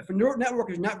 If a neural network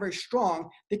is not very strong,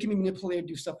 they can be manipulated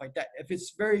to do stuff like that. If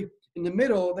it's very in the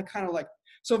middle, they're kind of like,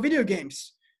 so video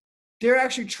games, they're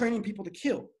actually training people to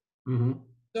kill.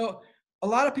 So a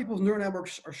lot of people's neural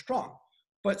networks are strong,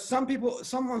 but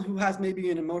someone who has maybe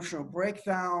an emotional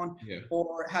breakdown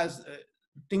or has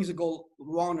things that go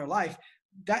wrong in their life,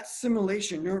 that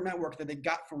simulation neural network that they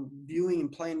got from viewing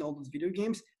and playing all those video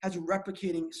games has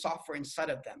replicating software inside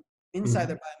of them. inside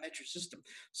their biometric system.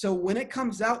 So when it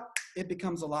comes out, it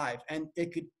becomes alive, and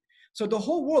it could. So the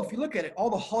whole world, if you look at it, all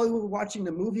the Hollywood watching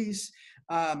the movies,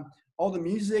 all the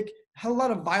music had a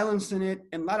lot of violence in it,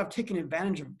 and a lot of taking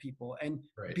advantage of people and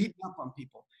Right. beating up on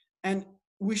people. And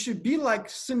we should be like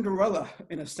Cinderella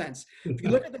in a sense. If you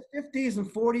look at the 50s and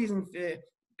 40s, and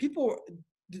people,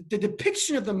 the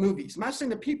depiction of the movies, I'm not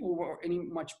saying that people were any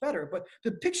much better, but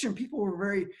the depiction, people were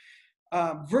very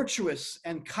virtuous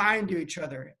and kind to each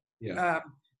other. Yeah.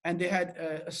 And they had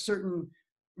a certain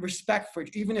respect for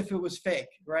it, even if it was fake,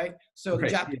 right? So the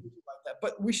Right. Japanese were like that.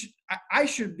 But we should, I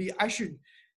should be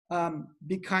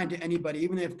kind to anybody,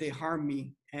 even if they harm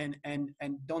me, and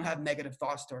don't have negative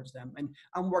thoughts towards them. And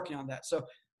I'm working on that. So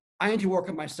I need to work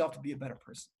on myself to be a better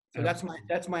person. So that's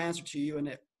my answer to you. And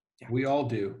yeah. We all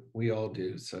do. We all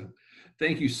do. So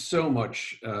thank you so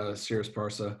much, Cyrus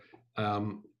Parsa.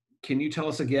 Can you tell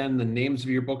us again the names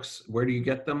of your books? Where do you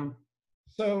get them?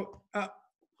 So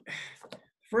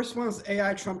first one is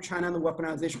AI, Trump, China, and the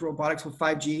Weaponization of Robotics with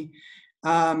 5G.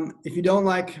 If you don't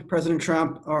like President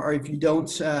Trump, or if you don't,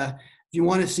 if you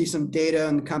want to see some data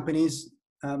on companies,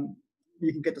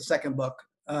 you can get the second book.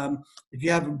 If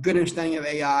you have a good understanding of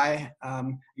AI,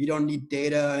 you don't need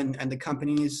data and the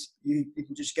companies, you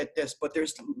can just get this. But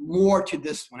there's more to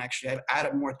this one, actually. I've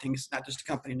added more things, not just the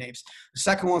company names. The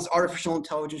second one is Artificial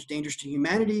Intelligence, Dangerous to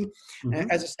Humanity.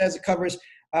 And as it says, it covers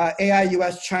AI,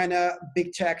 US, China,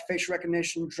 big tech, facial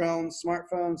recognition, drones,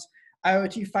 smartphones,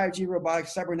 IoT, 5G,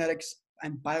 robotics, cybernetics,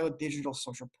 and biodigital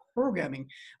social programming.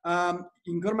 You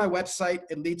can go to my website.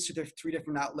 It leads to the 3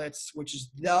 different outlets, which is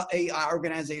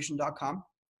theaiorganization.com.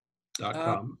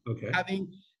 .com. Okay.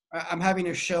 I'm having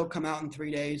a show come out in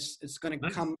 3 days. It's going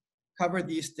to cover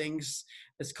these things.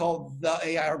 It's called The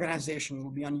AI Organization. It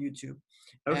will be on YouTube.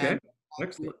 Okay.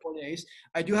 Excellent. 4 days.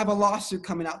 I do have a lawsuit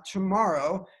coming out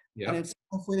tomorrow, and it's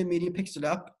hopefully the media picks it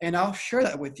up, and I'll share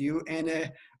that with you. And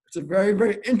it's a very,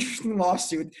 very interesting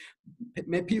lawsuit.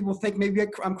 People think maybe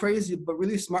I'm crazy, but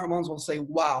really smart ones will say,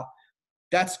 "Wow,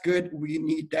 that's good. We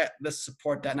need that. Let's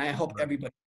support that." And I hope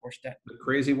everybody supports that. The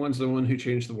crazy one's the one who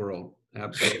changed the world.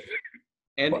 Absolutely.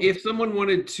 And if someone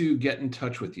wanted to get in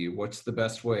touch with you, what's the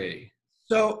best way?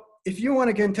 So if you want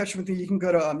to get in touch with me, you can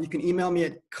go to, you can email me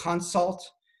at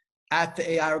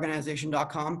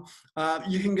consult@theaiorganization.com.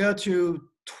 You can go to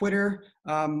Twitter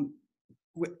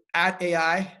at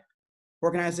AI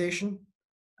Organization.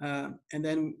 And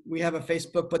then we have a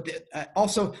Facebook, but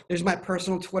also there's my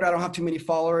personal Twitter. I don't have too many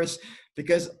followers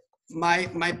because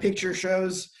my picture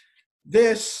shows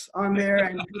this on there,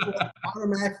 and people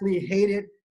automatically hate it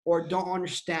or don't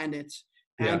understand it.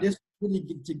 And this really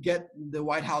to get the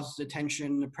White House's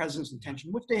attention, the president's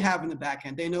attention, which they have in the back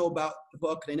end. They know about the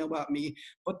book, they know about me,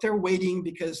 but they're waiting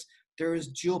because there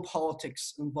is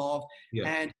geopolitics involved,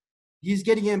 and he's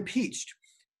getting impeached.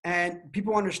 And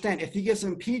people understand if he gets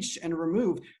impeached and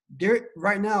removed, they're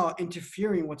right now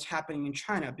interfering what's happening in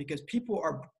China because people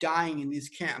are dying in these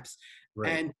camps.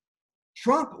 Right. And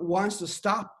Trump wants to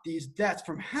stop these deaths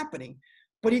from happening,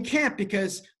 but he can't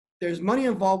because there's money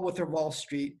involved with the Wall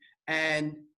Street,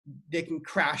 and they can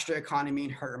crash the economy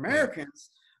and hurt Americans.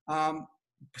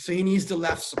 So he needs the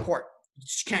left support. You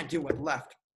just can't do it with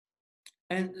left.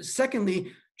 And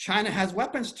secondly, China has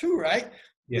weapons too, right?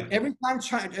 Yeah. Every time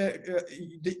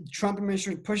the Trump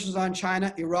administration pushes on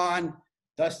China, Iran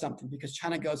does something because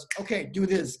China goes, okay, do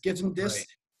this, gives them this,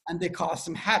 and they cause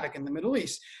some havoc in the Middle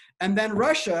East. And then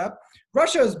Russia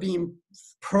is being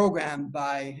programmed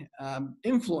by,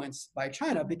 influenced by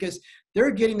China because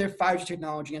they're getting their 5G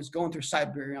technology and it's going through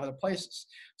Siberia and other places.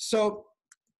 So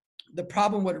the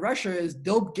problem with Russia is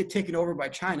they'll get taken over by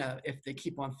China if they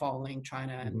keep on following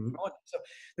China. And so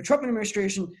the Trump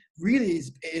administration really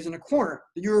is in a corner.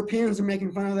 The Europeans are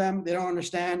making fun of them. They don't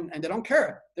understand and they don't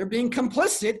care. They're being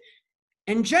complicit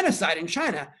in genocide in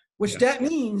China, which that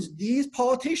means these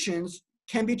politicians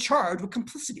can be charged with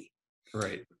complicity.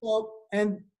 Right. Well,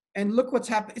 and look what's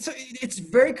happening. It's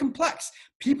very complex.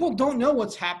 People don't know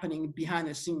what's happening behind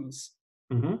the scenes.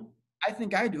 I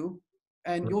think I do.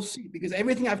 And you'll see, because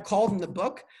everything I've called in the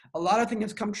book, a lot of things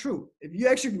has come true. If you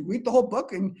actually read the whole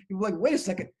book and you're like, wait a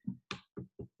second.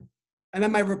 And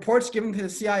then my reports given to the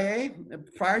CIA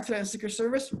prior to that Secret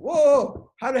Service,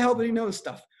 whoa, how the hell did he know this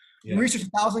stuff? You research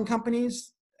 1,000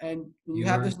 companies and you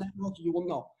have this network, you will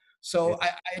know. So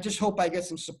I just hope I get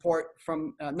some support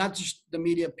from not just the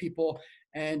media people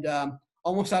and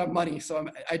almost out of money. So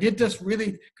I did this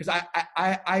really because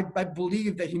I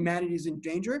believe that humanity is in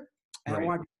danger. And I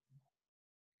want to.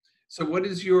 So what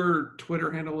is your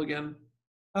Twitter handle again?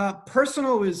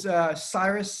 Personal is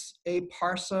Cyrus A.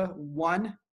 Parsa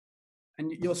 1.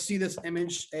 And you'll see this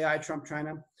image, AI Trump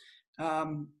China.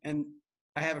 And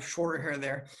I have a shorter hair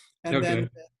there. And then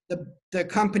Okay. the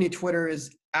company Twitter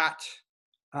is at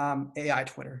AI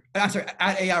Twitter. I'm sorry,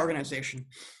 at AI organization.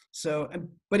 So,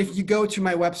 but if you go to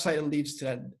my website, it leads to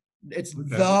that. It's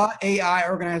Okay.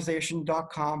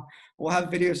 theaiorganization.com. We'll have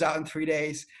videos out in 3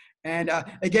 days. And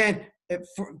again,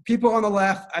 for people on the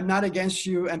left, I'm not against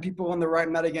you, and people on the right,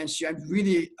 I'm not against you. I'm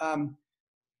really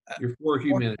You're for for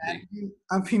humanity. humanity.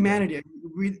 I'm humanity. I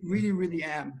really, really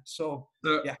am. So,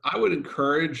 So yeah. I would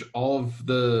encourage all of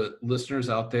the listeners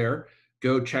out there,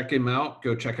 go check him out,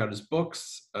 go check out his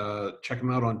books, check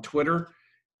him out on Twitter.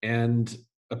 And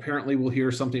apparently we'll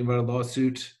hear something about a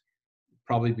lawsuit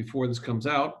probably before this comes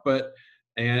out, but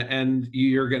and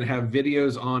you're going to have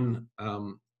videos on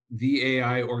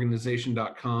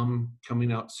theaiorganization.com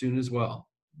coming out soon as well.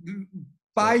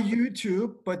 By So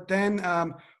YouTube, but then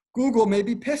Google may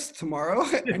be pissed tomorrow,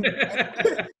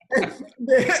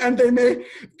 and they may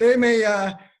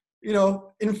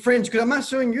infringe, because I'm not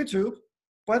suing YouTube,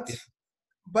 but yeah,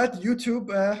 YouTube,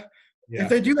 if yeah,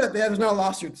 they do that, there's no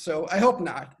lawsuit. So I hope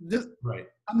not. right.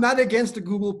 I'm not against the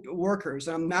Google workers.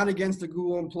 I'm not against the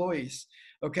Google employees.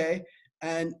 Okay.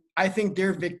 And I think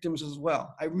they're victims as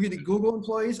well. Google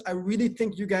employees, I really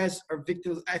think you guys are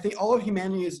victims. I think all of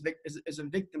humanity is a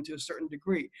victim to a certain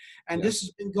degree. And Yeah, this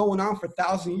has been going on for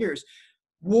 1,000 years.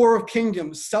 War of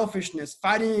kingdoms, selfishness,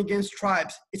 fighting against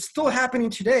tribes. It's still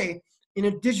happening today in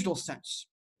a digital sense.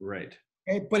 right.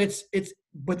 Okay.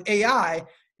 But AI,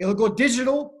 it'll go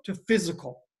digital to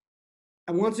physical.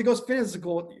 And once it goes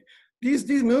physical, these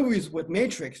movies with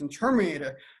Matrix and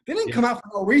Terminator, they didn't Yeah. come out for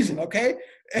no reason, okay?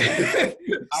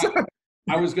 So,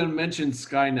 I was going to mention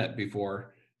Skynet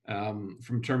before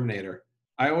from Terminator.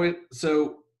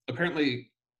 So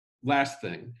apparently, last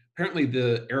thing, apparently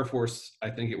the Air Force, I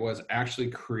think it was,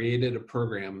 actually created a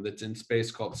program that's in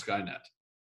space called Skynet.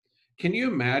 Can you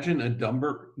imagine a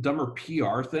dumber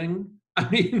PR thing? I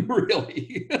mean,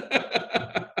 really?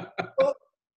 well,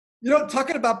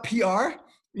 talking about PR,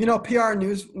 PR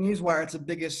Newswire, it's the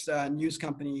biggest news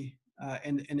company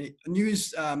and a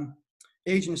news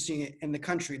agency in the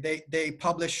country. They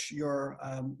publish your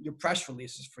press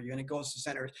releases for you, and it goes to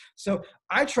senators. So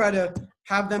I try to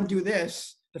have them do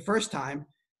this the first time.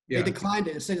 They Yeah, declined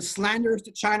it. It said slanders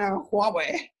to China, Huawei,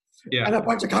 and yeah, a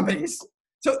bunch of companies.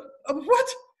 So what?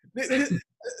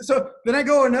 So then I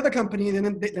go to another company, and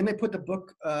then they put the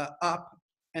book up,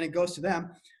 and it goes to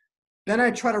them. Then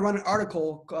I try to run an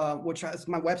article, which is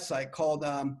my website, called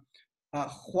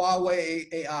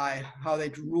Huawei AI, how they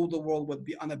rule the world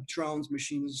on the drones,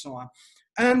 machines, and so on.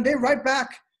 And they write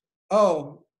back,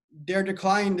 oh, they're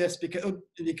declining this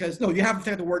because no, you have to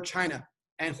say the word China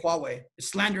and Huawei. It's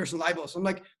slanderous and libelous. I'm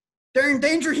like, they're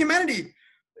endangering humanity,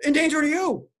 endangering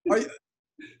you. Are you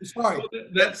sorry? well,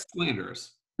 that's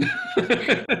slanderous.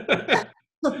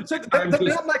 So I'm then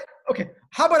just I'm like, okay,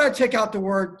 how about I take out the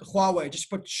word Huawei, just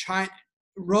put China,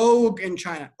 rogue in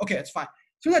China. Okay, that's fine.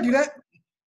 So I do that.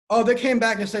 Oh, they came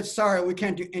back and said, sorry, we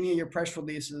can't do any of your press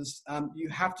releases. You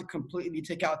have to completely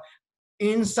take out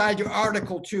inside your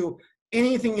article too,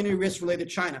 anything any risk related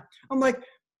to China. I'm like,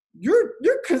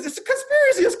 it's a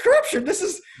conspiracy, it's corruption. This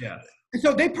is, yes.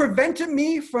 so they prevented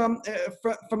me from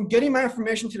getting my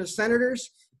information to the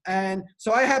senators. And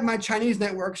so I have my Chinese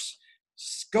networks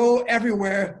go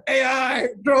everywhere, AI,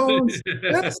 drones,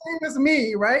 they're the same as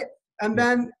me, right? And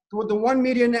then with the one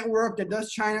media network that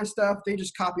does China stuff, they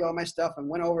just copy all my stuff and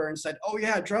went over and said, oh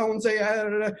yeah, drones,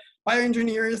 AI,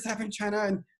 bioengineering stuff in China,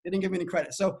 and they didn't give me any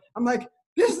credit. So I'm like,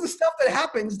 this is the stuff that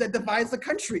happens that divides the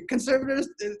country. Conservatives,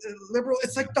 liberal,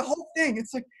 it's like the whole thing.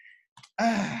 It's like,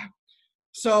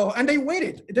 so, and they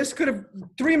waited. This could have,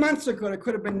 3 months ago, it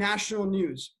could have been national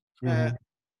news. Mhm.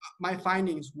 My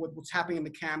findings, what's happening in the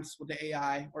camps with the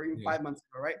AI, or even Yeah. 5 months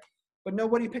ago, right? But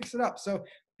nobody picks it up. So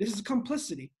this is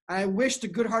complicity. I wish the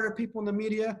good-hearted people in the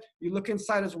media, you look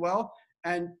inside as well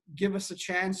and give us a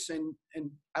chance. And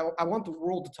I want the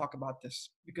world to talk about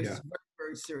this, because Yeah. it's very,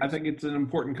 very serious. I think it's an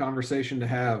important conversation to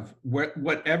have.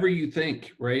 Whatever you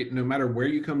think, right? No matter where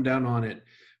you come down on it,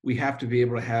 we have to be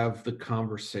able to have the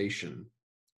conversation.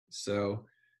 So,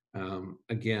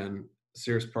 again,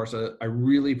 Cirrus Parsa, I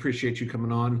really appreciate you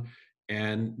coming on.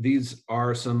 And these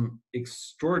are some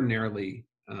extraordinarily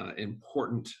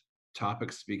important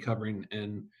topics to be covering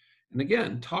and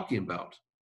again, talking about.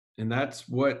 And that's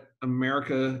what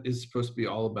America is supposed to be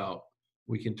all about.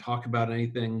 We can talk about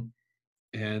anything,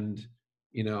 and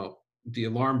you know, the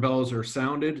alarm bells are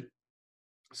sounded.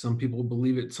 Some people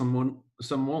believe it, some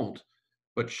won't,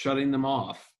 but shutting them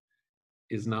off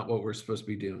is not what we're supposed to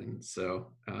be doing.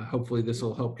 So hopefully this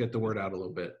will help get the word out a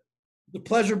little bit. The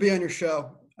pleasure being on your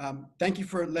show. Thank you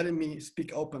for letting me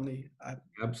speak openly.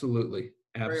 Absolutely.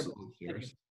 Very Absolutely. thank you.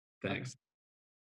 Thanks.